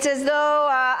 It's as though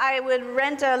I would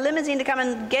rent a limousine to come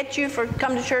and get you for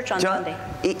come to church on Tu vois? Sunday.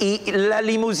 Et la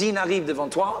limousine arrive devant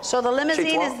toi. So the chez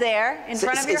limousine toi. is there in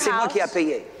front of your C'est moi house, qui ai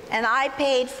payé. and I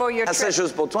paid for your La seule trip.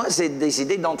 chose pour toi, c'est de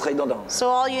décider d'entrer dedans. So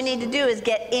all you need to do is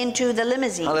get into the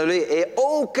limousine. Alléluia. Et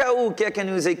au cas où quelqu'un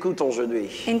nous écoute aujourd'hui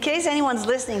In case anyone's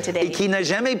listening et today qui n'a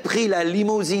jamais pris la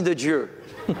limousine de Dieu,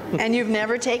 and you've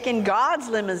never taken God's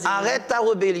limousine, arrête ta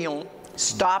rébellion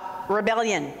stop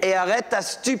rebellion. et arrête ta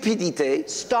stupidité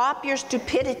Stop your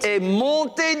stupidity et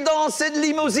montez dans cette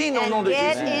limousine au nom and de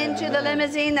get Jésus. into the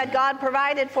limousine that God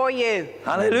provided for you.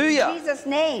 Alléluia. In Jesus'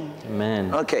 name.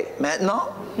 Amen. Ok, maintenant,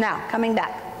 Now, coming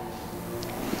back.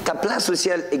 ta place au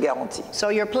ciel est garantie. So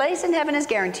your place in heaven is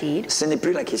guaranteed. Ce n'est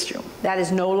plus la question. That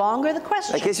is no longer the La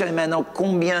question. question est maintenant,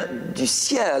 combien du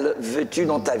ciel veux-tu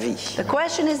dans ta vie? The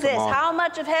question is this: how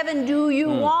much of heaven do you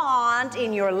want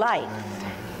in your life?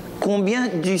 Combien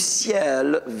du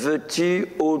ciel veux-tu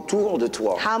autour de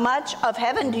toi? How much of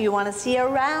heaven do you want to see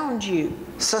around you?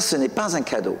 Ça, ce n'est pas un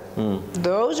cadeau.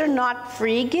 Those are not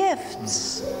free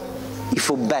gifts. Il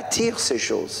faut bâtir ces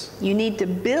choses. You need to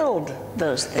build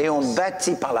those things. Et on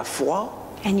bâtit par la foi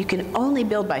And you can only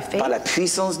build by faith, par la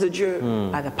puissance de Dieu,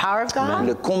 by the power of God,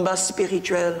 le combat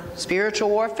spirituel. spiritual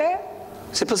warfare.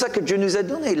 C'est pour ça que Dieu nous a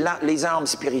donné les armes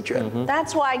spirituelles.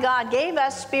 That's why God gave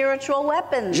us spiritual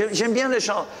weapons. J'aime bien le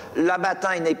chant. La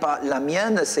bataille n'est pas la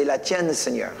mienne, c'est la tienne,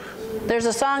 Seigneur. There's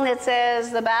a song that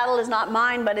says, the battle is not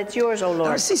mine, but it's yours, O Alors,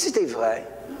 Lord. si c'était vrai,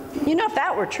 You know, if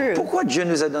that were true, pourquoi Dieu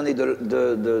nous a donné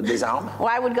des armes?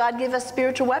 why would God give us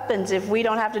spiritual weapons if we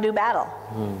don't have to do battle?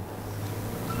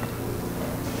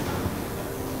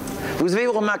 Vous avez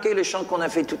remarqué le chant qu'on a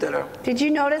fait tout à l'heure, Did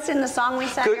you notice in the song we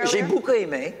sang que j'ai earlier, beaucoup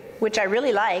aimé, which I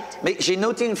really liked, mais j'ai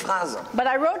noté une phrase. but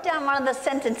I wrote down one of the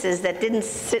sentences that didn't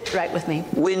sit right with me.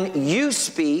 When you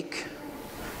speak,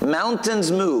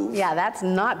 mountains move. Yeah, that's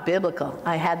not biblical.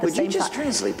 I had the Would you same just thought.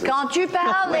 translate, please? Quand tu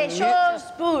parles, les When you- choses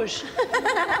bougent.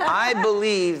 I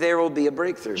believe there will be a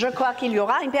breakthrough. Je crois qu'il y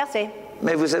aura une percée.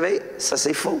 Mais vous savez, ça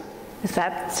c'est faux. Ça,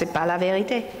 c'est pas la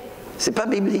vérité. C'est pas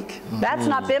biblique. That's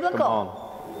not Come biblical. on.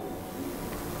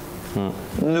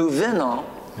 Nous venons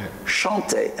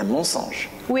chanter un mensonge.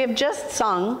 We have just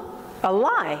sung a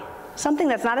lie, something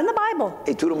that's not in the Bible.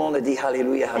 Et tout le monde a dit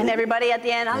Alléluia, And Alléluia. everybody at the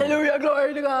end, hallelujah,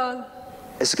 glory to God.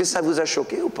 Est-ce que ça vous a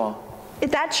choqué ou pas?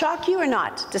 Did that shock you or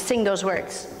not, to sing those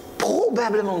words?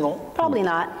 Probablement non. Probably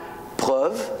not.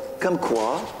 Preuve comme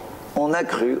quoi on a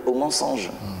cru au mensonge.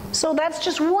 So that's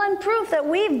just one proof that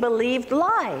we've believed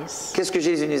lies. Qu'est-ce que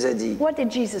Jésus nous a dit? What did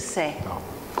Jesus say?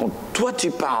 Quand toi tu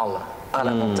parles à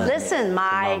la montagne, Listen,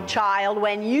 my child,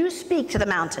 when you speak to the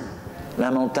mountain, la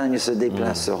montagne se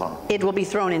déplacera. it will be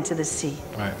thrown into the sea.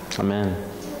 Ouais. Amen.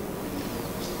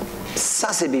 Ça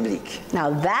c'est biblique.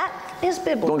 Now that is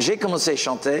biblical. Donc j'ai commencé à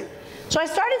chanter. So I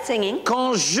started singing.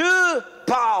 Quand je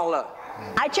parle,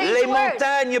 I changed les the words.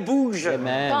 montagnes bougent.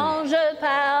 Amen. Quand je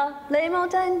parle, les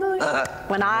montagnes bougent.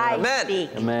 When I Amen. speak.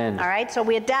 Amen. All right, so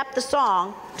we adapt the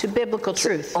song to biblical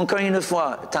truth. Encore une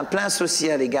fois, ta place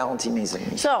sociale est garantie, mes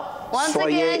amis. So, once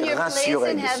Soyez again, your place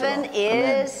rassurés in de heaven cela.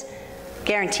 Amen. is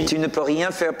guaranteed. Tu ne peux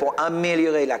rien faire pour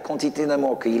améliorer la quantité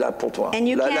d'amour qu'il a pour toi. And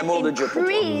you L'amour can't de Dieu pour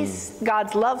toi. increase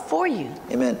God's love for you.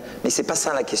 Amen. Mais c'est pas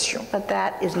ça la question. But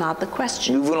that is not the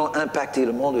question. Nous voulons impacter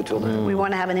le monde autour de nous. We want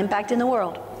to have an impact in the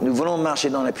world. Nous voulons marcher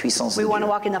dans la puissance de We want Dieu.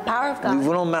 to walk in the power of Nous God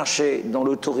voulons marcher dans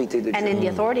l'autorité de and in Dieu.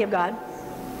 the authority of God.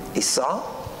 Et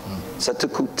ça te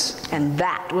coûte. And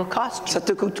that will cost you. Ça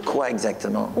te coûte quoi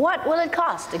exactement? What will it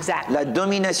cost exactly? La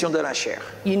domination de la chair.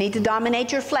 You need to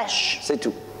dominate your flesh. C'est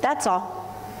tout. That's all.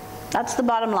 That's the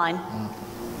bottom line.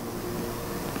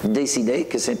 Décider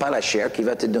que ce n'est pas la chair qui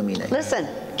va te dominer. Listen,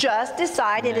 just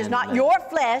decide it is not your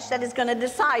flesh that is going to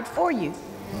decide for you.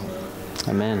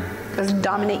 Amen. Does it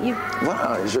dominate you?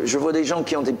 Voilà, je vois des gens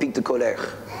qui ont des pics de colère.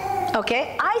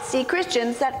 Okay, I see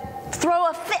Christians that throw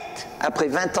a fit. Après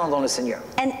 20 ans dans le Seigneur.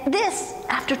 And this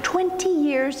after 20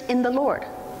 years in the Lord.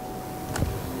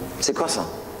 C'est quoi ça?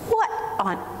 What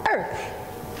on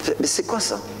earth? Mais c'est quoi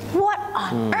ça? What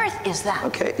on earth is that?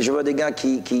 Ok, je vois des gars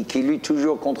qui luttent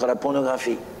toujours contre la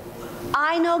pornographie.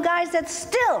 I know guys that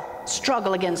still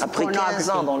struggle against Après 15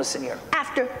 ans pornography dans le Seigneur.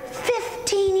 after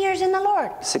 15 years in the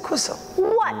Lord. C'est quoi ça?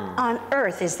 What on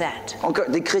earth is that? Encore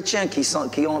des chrétiens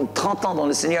qui ont 30 ans dans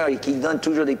le Seigneur et qui donnent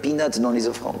toujours des peanuts dans les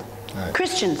offrandes.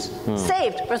 Christians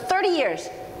saved for 30 years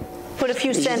put a few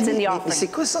Mais je cents dis, in the mais offering. c'est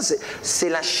quoi ça? C'est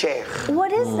la chair. What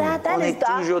is that? That On is est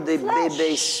toujours des the bébés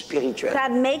flesh. spirituels. That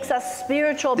makes us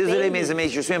spiritual Désolé babies. mes amis,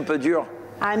 je suis un peu dur.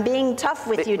 I'm being tough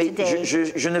with you Mais today.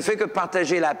 je ne fais que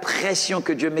partager la pression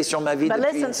que Dieu met sur ma vie But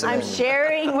depuis une listen, I'm semaine.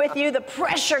 sharing with you the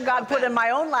pressure God put in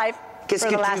my own life Qu'est-ce for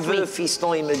que the tu last veux, week.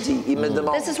 fiston? Il me dit, il me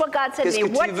demande. This is what God said Qu'est-ce to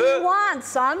me. que What tu do veux? you want,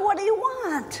 son? What do you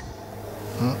want?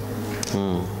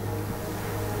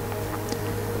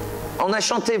 On a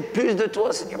chanté plus de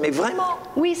toi, Seigneur. Mais vraiment,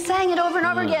 We sang it over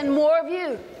and over again, more of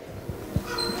you.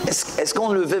 est-ce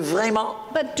qu'on le veut vraiment?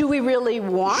 But do we really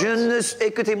want?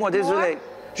 Écoutez-moi, désolé.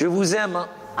 Je vous aime hein,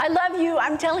 I love you.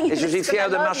 I'm telling you et je suis this 'cause I fier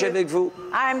de love marcher you. avec vous.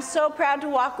 I'm so proud to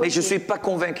walk Mais with je ne you. suis pas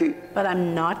convaincu But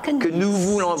I'm not que convinced nous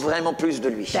voulons vraiment plus de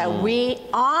lui. that we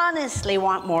honestly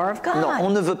want more of God. Non, on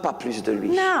ne veut pas plus de lui.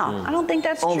 No, I don't think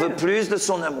that's On true. veut plus de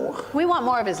son amour, We want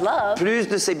more of His love, plus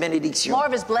de ses bénédictions, more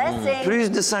of His blessing, plus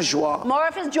de sa joie, more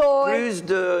of His joy, plus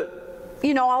de...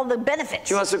 you know, all the benefits.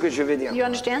 Tu vois ce que je veux dire? You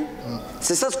understand?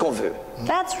 C'est ça ce qu'on veut.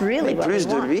 That's really Mais what plus we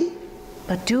de want. lui,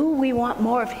 But do we want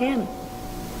more of Him?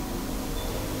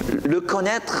 le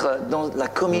connaître dans la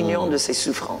communion de ses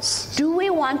souffrances. Do we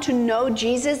want to know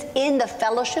Jesus in the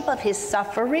fellowship of His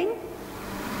suffering?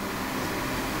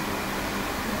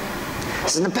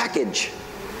 C'est un package.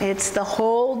 It's the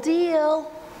whole deal.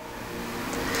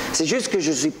 C'est juste que je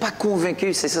ne suis pas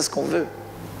convaincu, c'est ça ce qu'on veut.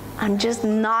 I'm just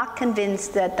not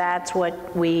convinced that that's what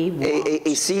we want.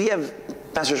 Et s'il y a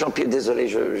Pasteur Jean-Pierre, désolé,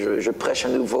 je prêche à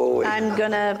nouveau. I'm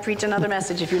going to preach another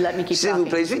message if you let me keep S'il vous talking.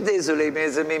 plaît, je suis désolé,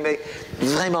 mes amis, mais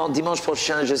vraiment, dimanche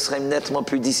prochain, je serai nettement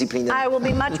plus discipliné. I will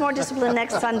be much more disciplined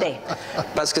next Sunday.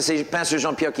 Parce que c'est Pasteur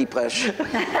Jean-Pierre qui prêche.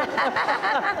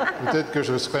 Peut-être que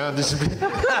je serai indiscipliné.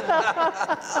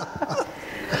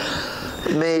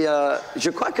 Mais je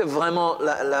crois que vraiment,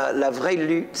 la vraie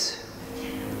lutte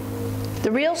The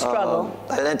real struggle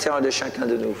à l'intérieur de chacun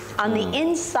de nous. on the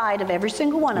inside of every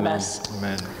single one of us.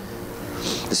 Amen.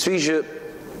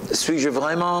 Suis-je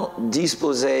vraiment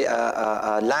disposé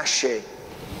à lâcher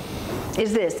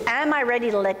Is this, am I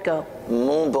ready to let go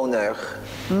mon bonheur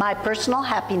my personal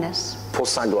happiness pour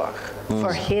sa gloire?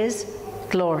 for His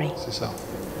glory? C'est ça.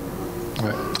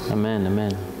 Ouais. Amen,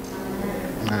 amen.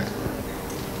 Ouais.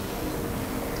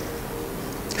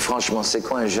 Franchement, c'est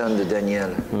quoi un jeûne de Daniel?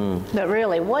 But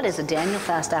really, what is a Daniel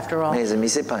fast after all? Mes amis,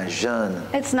 c'est pas un jeûne.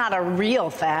 It's not a real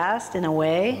fast in a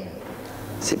way.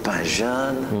 C'est pas un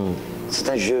jeûne. C'est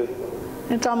un jeu.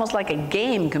 It's almost like a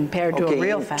game compared to Ok, a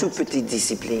real une toute fast. petite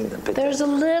discipline, peut-être. There's a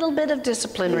little bit of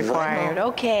discipline required. Vraiment.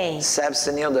 Okay.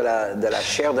 S'abstenir de la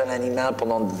chair de l'animal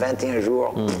pendant 21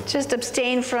 jours. Just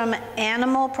abstain from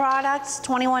animal products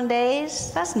 21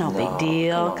 days? That's no big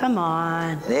deal. Come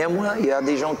on. Néanmoins, il y a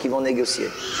des gens qui vont négocier.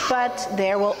 But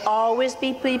there will always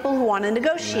be people who want to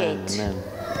negotiate. Amen.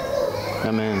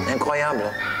 Amen. Incroyable.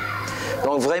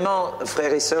 Donc vraiment,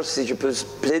 frères et sœurs, si je peux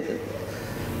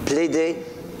plaider,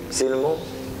 c'est le mot,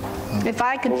 If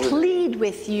I could plead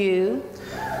with you,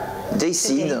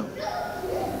 décide,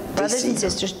 brothers and décide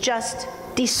sisters, just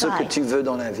ce que decide. tu veux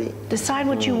dans la vie. Decide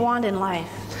what you want in life.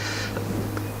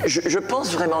 Je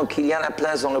pense vraiment qu'il y a la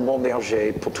place dans le bon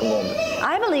berger pour tout le monde.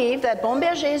 I believe that Bon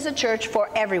Berger is a church for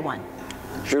everyone.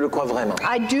 Je le crois vraiment.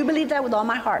 I do believe that with all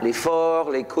my heart. Les forts,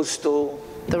 les costauds,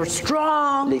 The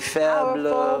strong, les faibles,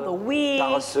 powerful, the weak,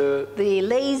 paresseux, the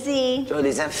lazy,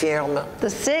 les infirmes, the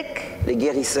sick, les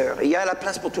guérisseurs. Il y a la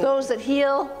place pour tout le monde. those that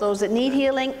heal, those that need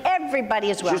healing. Everybody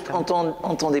is Juste welcome.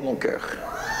 entendez mon cœur.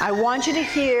 I want you to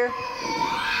hear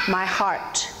my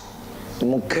heart.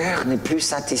 Mon cœur n'est plus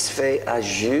satisfait à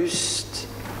juste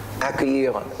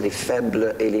accueillir les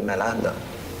faibles et les malades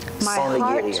sans My les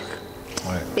heart guérir.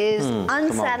 is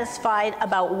unsatisfied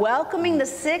about welcoming the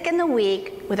sick and the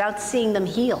weak without seeing them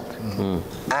healed.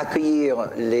 Accueillir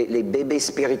les bébés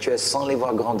spirituels sans les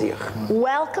voir grandir.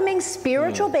 Welcoming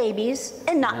spiritual babies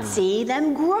and not see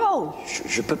them grow.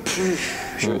 Je peux plus.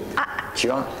 Tu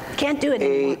vois? Can't do it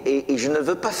anymore. Et je ne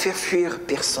veux pas faire fuir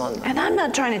personne. And I'm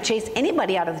not trying to chase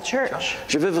anybody out of the church.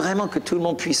 Je veux vraiment que tout le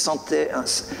monde puisse sentir,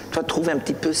 toi, trouver un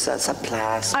petit peu sa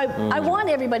place. I want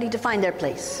everybody to find their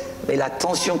place. Mais la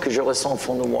tension que je ressens au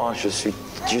fond de moi, je suis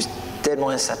juste tellement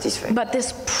insatisfait. But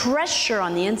this pressure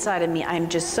on the inside of me, I'm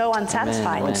just so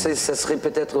unsatisfied. Donc ça serait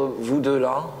peut-être vous deux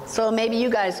là So maybe you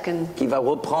guys can, qui va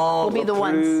reprendre We'll be the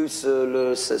plus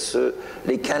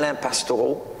les câlins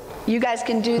pastoraux. you guys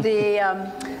can do the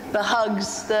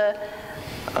hugs, the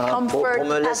comfort, pour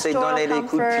me laisser pastoral donner les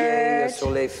coups de pied comfort.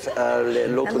 sur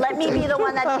l'autre And let me côté. be the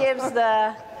one that gives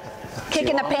the kick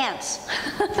in the pants.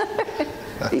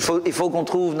 Il faut qu'on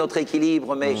trouve notre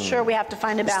équilibre, mais Sure, we have to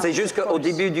find a balance. c'est juste of qu'au course.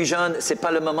 début du jeûne, c'est pas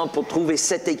le moment pour trouver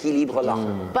cet équilibre-là.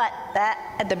 But that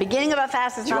at the beginning of a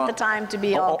fast is Tu not vois, the time to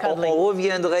be all on cuddly.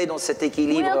 reviendrait dans cet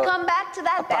équilibre We'll come back to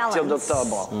à that partir balance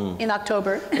d'octobre. in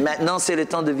October. Maintenant, c'est le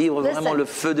temps de vivre Listen. vraiment le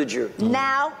feu de Dieu.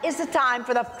 Now is the time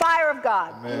for the fire of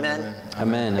God. Amen.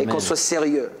 Amen. Et qu'on soit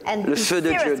sérieux. And Le be feu de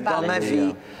serious Dieu about dans ma it.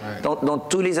 vie, dans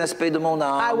tous les aspects de mon I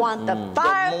âme, want the dans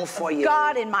fire mon of foyer,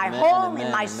 God in my Amen, home, in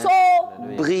amen, my amen.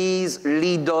 soul. brise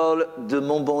l'idole de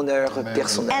mon bonheur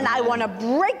personnel. And I want to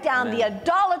break down the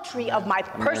idolatry of my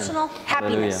personal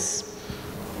happiness.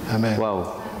 Amen. Waouh.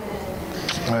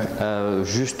 Ouais.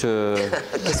 Juste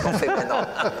Qu'est-ce qu'on fait maintenant?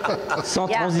 sans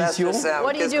Yeah. transition.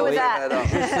 What do you Qu'est-ce do qu'on with fait that? maintenant?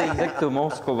 Je sais exactement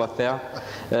ce qu'on va faire.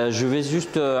 Je vais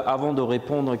juste, avant de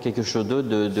répondre quelque chose d'autre,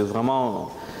 de vraiment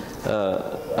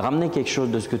ramener quelque chose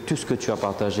de tout ce que tu as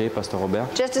partagé, Pasteur Robert.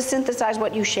 Just to synthesize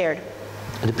what you shared.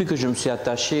 Depuis que je me suis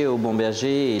attaché au Bon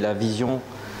Berger et la vision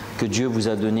que Dieu vous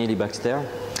a donnée, les Baxter,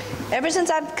 Ever since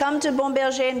I've come to Bon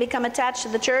Berger and become attached to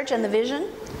the church and the vision,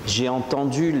 j'ai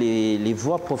entendu les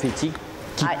voix prophétiques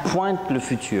qui pointent le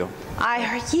futur.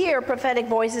 I hear prophetic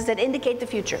voices that indicate the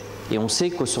future. Et on sait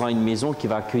que ce sera une maison qui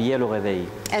va accueillir le réveil.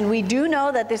 And we do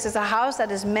know that this is a house that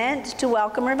is meant to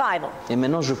welcome revival. Et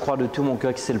maintenant, je crois de tout mon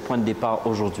cœur que c'est le point de départ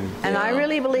aujourd'hui. And I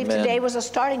really believe today was a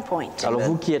starting point. Alors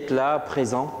vous qui êtes là,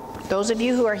 présents, Those of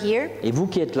you who are here, et vous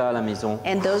qui êtes là à la maison,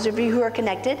 and those of you who are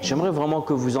connected, j'aimerais vraiment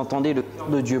que vous entendiez le cœur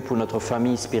de Dieu pour notre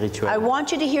famille I spirituelle.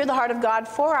 want you to hear the heart of God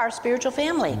for our spiritual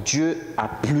family. Dieu a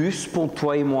plus pour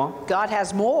toi et moi, God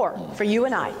has more for you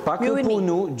and I, pas you que and pour me,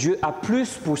 nous. Dieu a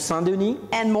plus pour Saint-Denis,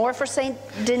 and more for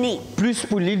Saint-Denis, plus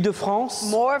pour l'Île-de-France,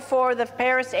 more for the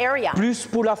Paris area, plus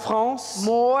pour la France,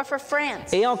 more for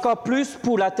France, et encore plus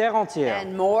pour la terre entière.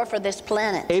 and more for this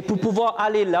planet. Et pour pouvoir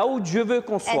aller là où Dieu veut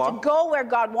qu'on And to soit, go where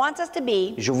God wants us to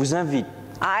be, je vous invite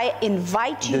I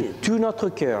invite de you tout notre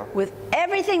cœur, with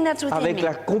everything that's within avec me,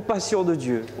 la compassion de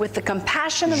Dieu, with the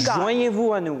compassion of God,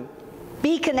 joignez-vous à nous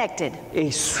be connected et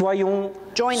soyons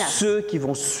Join us. ceux qui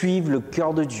vont suivre le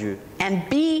cœur de Dieu. and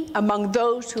be among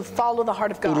those who follow the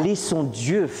heart of Et God. laissons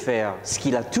Dieu faire ce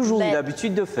qu'il a toujours eu Let-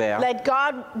 l'habitude de faire, Let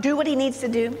God do what he needs to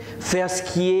do. faire ce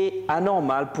qui est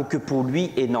anormal pour que pour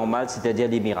lui est normal, c'est-à-dire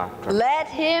des miracles. Let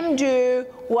him do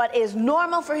what is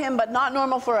normal for him but not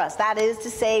normal for us. That is to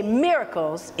say,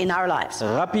 miracles in our lives.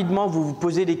 Rapidement, vous vous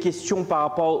posez des questions par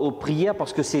rapport aux prières,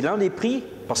 parce que c'est l'un des prix.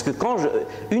 Parce que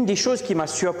une des choses qui m'a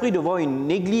surpris de voir une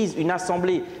église, une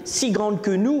assemblée si grande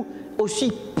que nous,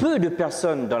 aussi peu de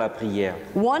personnes dans la prière.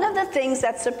 One of the things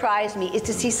that surprised me is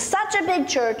to see such a big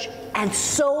church and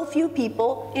so few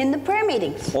people in the prayer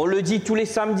meetings. On le dit tous les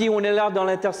samedis, on est là dans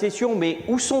l'intercession, mais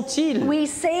où sont-ils? We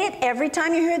say it every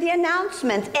time you hear the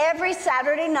announcements, every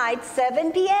Saturday night,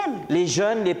 7 p.m. Les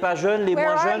jeunes, les pas jeunes, les Where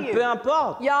moins are jeunes, you? peu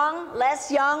importe. Young,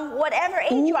 less young, whatever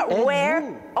age Où you are. êtes-vous? Where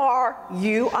are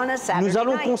you on a Saturday Nous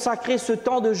allons night? consacrer ce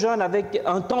temps de jeûne avec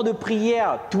un temps de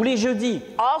prière tous les jeudis.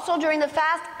 Also during the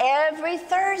fast, every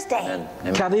Thursday.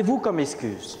 Qu'avez-vous comme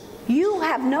excuse? You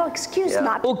have no excuse Yeah.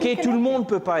 not to Ok, be tout le connected. monde ne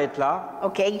peut pas être là.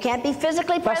 Okay, you can't be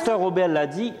physically Pasteur present. Robert l'a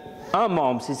dit, un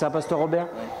membre, c'est ça, Pasteur Robert?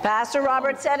 Pastor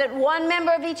Robert said it, one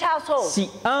member of each household. Si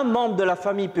un membre de la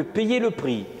famille peut payer le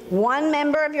prix, One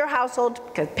member of your household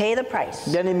could pay the price.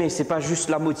 bien aimé, c'est pas juste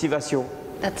la motivation.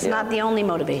 That's not the only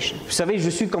motivation. Vous savez, je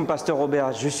suis comme Pasteur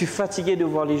Robert, je suis fatigué de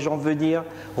voir les gens venir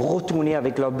retourner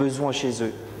avec leurs besoins chez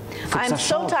eux. Faut que I'm ça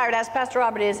so change. tired, as Pastor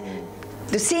Robert is,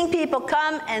 to seeing people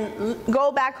come and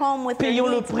go back home with their Payons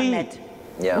le needs prix. unmet.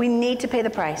 Yeah. We need to pay the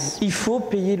price. Il faut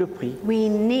payer le prix. We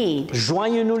need.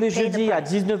 Joignez-nous les Pay the jeudis à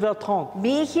price. 19h30.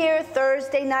 Be here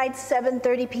Thursday night,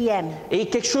 7:30 p.m. Et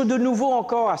quelque chose de nouveau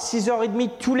encore à 6h30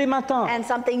 tous les matins. And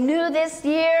something new this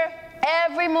year,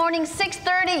 every morning,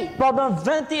 6:30. Pendant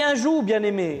 21 jours, bien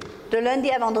aimé. De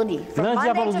lundi à vendredi. From Lundi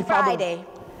à Monday vendredi, to pardon. Friday,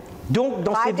 Donc,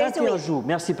 dans ces 5 days a 21 week. jours,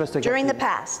 merci Pasteur during the Kathryn.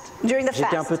 past, during the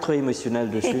J'étais un fast. peu trop émotionnel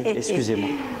dessus, excusez-moi.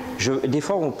 Des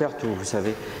fois, on perd tout, vous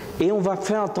savez. Et on va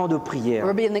faire un temps de prière.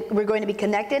 We're going to be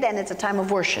connected and it's a time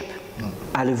of worship.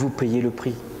 Allez-vous payer le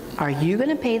prix? Are you going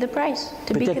to pay the price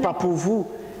to be Peut-être pas connected? pour vous,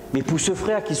 mais pour ce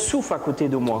frère qui souffre à côté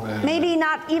de moi. Maybe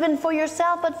not even for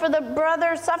yourself, but for the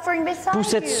brother suffering beside Pour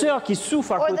cette you. sœur qui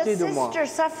souffre à Or the côté de moi. sister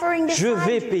suffering beside Je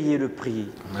vais you. payer le prix.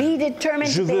 Be determined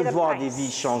Je to pay veux the voir des price.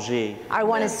 vies changer. I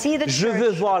want to see the Je church veux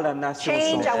voir la nation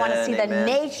change. I changer. want to see the Amen.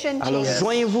 nation Alors change.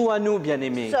 joignez-vous à nous,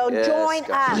 bien-aimés. So Yes, join God.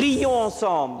 us. Prions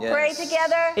ensemble. Yes. Pray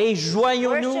together. Et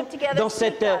joignons-nous Worship together, dans seek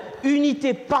cette God.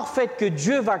 unité parfaite que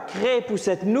Dieu va créer pour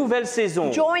cette nouvelle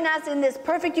saison. Join us in this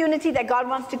perfect unity that God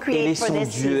wants to Et create for laissons this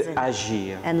Dieu season.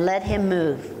 agir. And let Him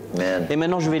move. Amen. Et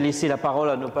maintenant, je vais laisser la parole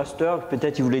à nos pasteurs.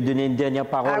 Peut-être ils voulaient donner une dernière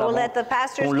parole I will avant let the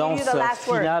pastors qu'on give you lance the last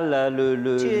word final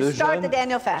le start jeûne. the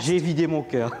Daniel fast. J'ai vidé mon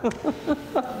cœur.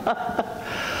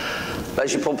 Ben,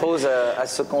 je propose à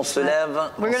ce qu'on se lève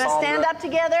We're going to ensemble. stand up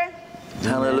together.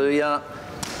 Alléluia.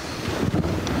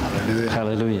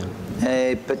 Alléluia.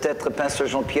 Et peut-être, Pasteur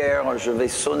Jean-Pierre, je vais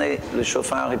sonner le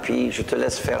chauffard et puis je te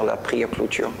laisse faire la prière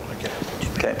clôture. Ok.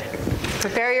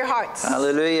 Prepare your hearts.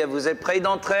 Alléluia. Vous êtes prêts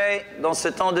d'entrer dans ce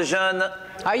temps de jeûne?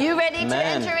 Are you ready to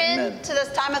Amen. enter into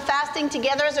this time of fasting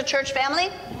together as a church family?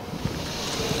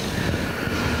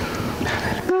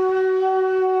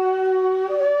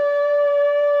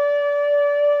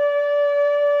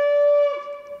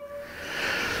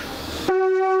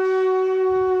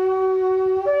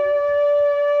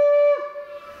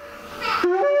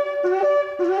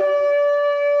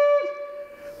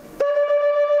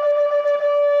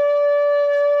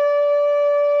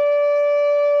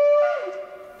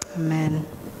 Amen.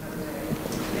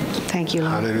 Thank you,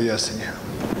 Lord. Alléluia, Seigneur.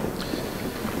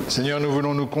 Seigneur, nous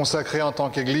voulons nous consacrer en tant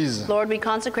qu'Église. Lord, we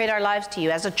consecrate our lives to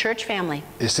you as a church family.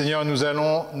 Et Seigneur,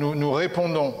 nous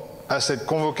répondons à cette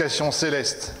convocation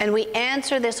céleste And we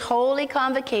answer this holy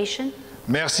convocation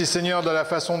Merci Seigneur de la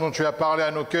façon dont tu as parlé à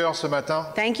nos cœurs ce matin.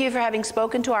 Thank you for having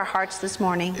spoken to our hearts this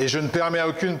morning. Et je ne permets à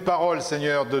aucune parole,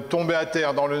 Seigneur, de tomber à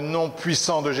terre dans le nom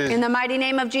puissant de Jésus. In the mighty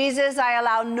name of Jesus, I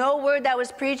allow no word that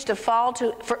was preached to fall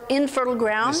for infertile Mais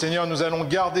ground. Seigneur, nous allons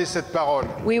garder cette parole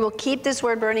We will keep this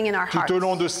word burning in our hearts tout au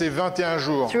long de ces 21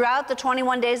 jours. throughout the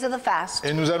 21 days of the fast.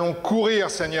 Et nous allons courir,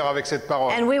 Seigneur, avec cette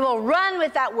parole, And we will run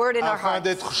with that word in our afin hearts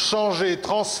d'être changés,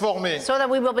 transformés, so that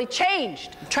we will be changed,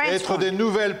 être des transformed,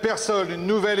 nouvelles personnes, une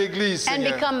nouvelle Église, and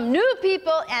Seigneur. become new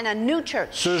people and a new church.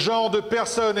 Ce genre de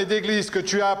personnes et d'églises que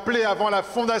tu as appelées avant la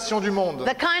fondation du monde,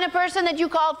 The kind of person that you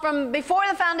called from before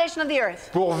the foundation of the earth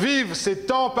pour vivre ces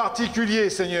temps particuliers,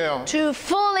 Seigneur, to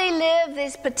fully live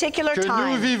this particular que nous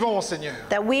time vivons, Seigneur,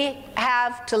 that we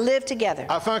have to live together,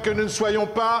 afin que nous ne soyons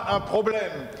pas un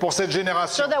problème pour cette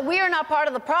génération, so that we are not part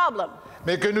of the problem,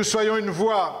 mais que nous soyons une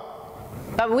voix,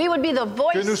 but we would be the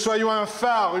que nous voice, soyons un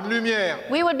phare, une lumière,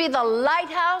 we would be the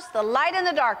lighthouse, the light in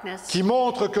the darkness qui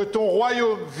montre que ton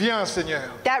royaume vient, Seigneur.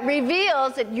 that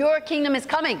reveals that your kingdom is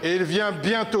coming, Et il vient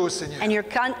bientôt, Seigneur. and your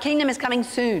kingdom is coming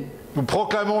soon. Nous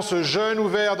proclamons ce jeûne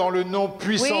ouvert dans le nom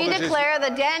puissant We de Jésus. declare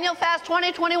the Daniel Fast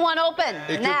 2021 open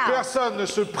Et que now. personne ne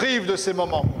se prive de ces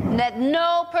moments. Let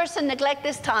no person neglect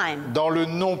this time. Dans le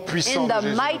nom puissant In de the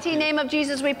Jésus. mighty name of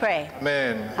Jesus we pray.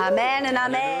 Amen. Amen and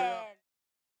amen.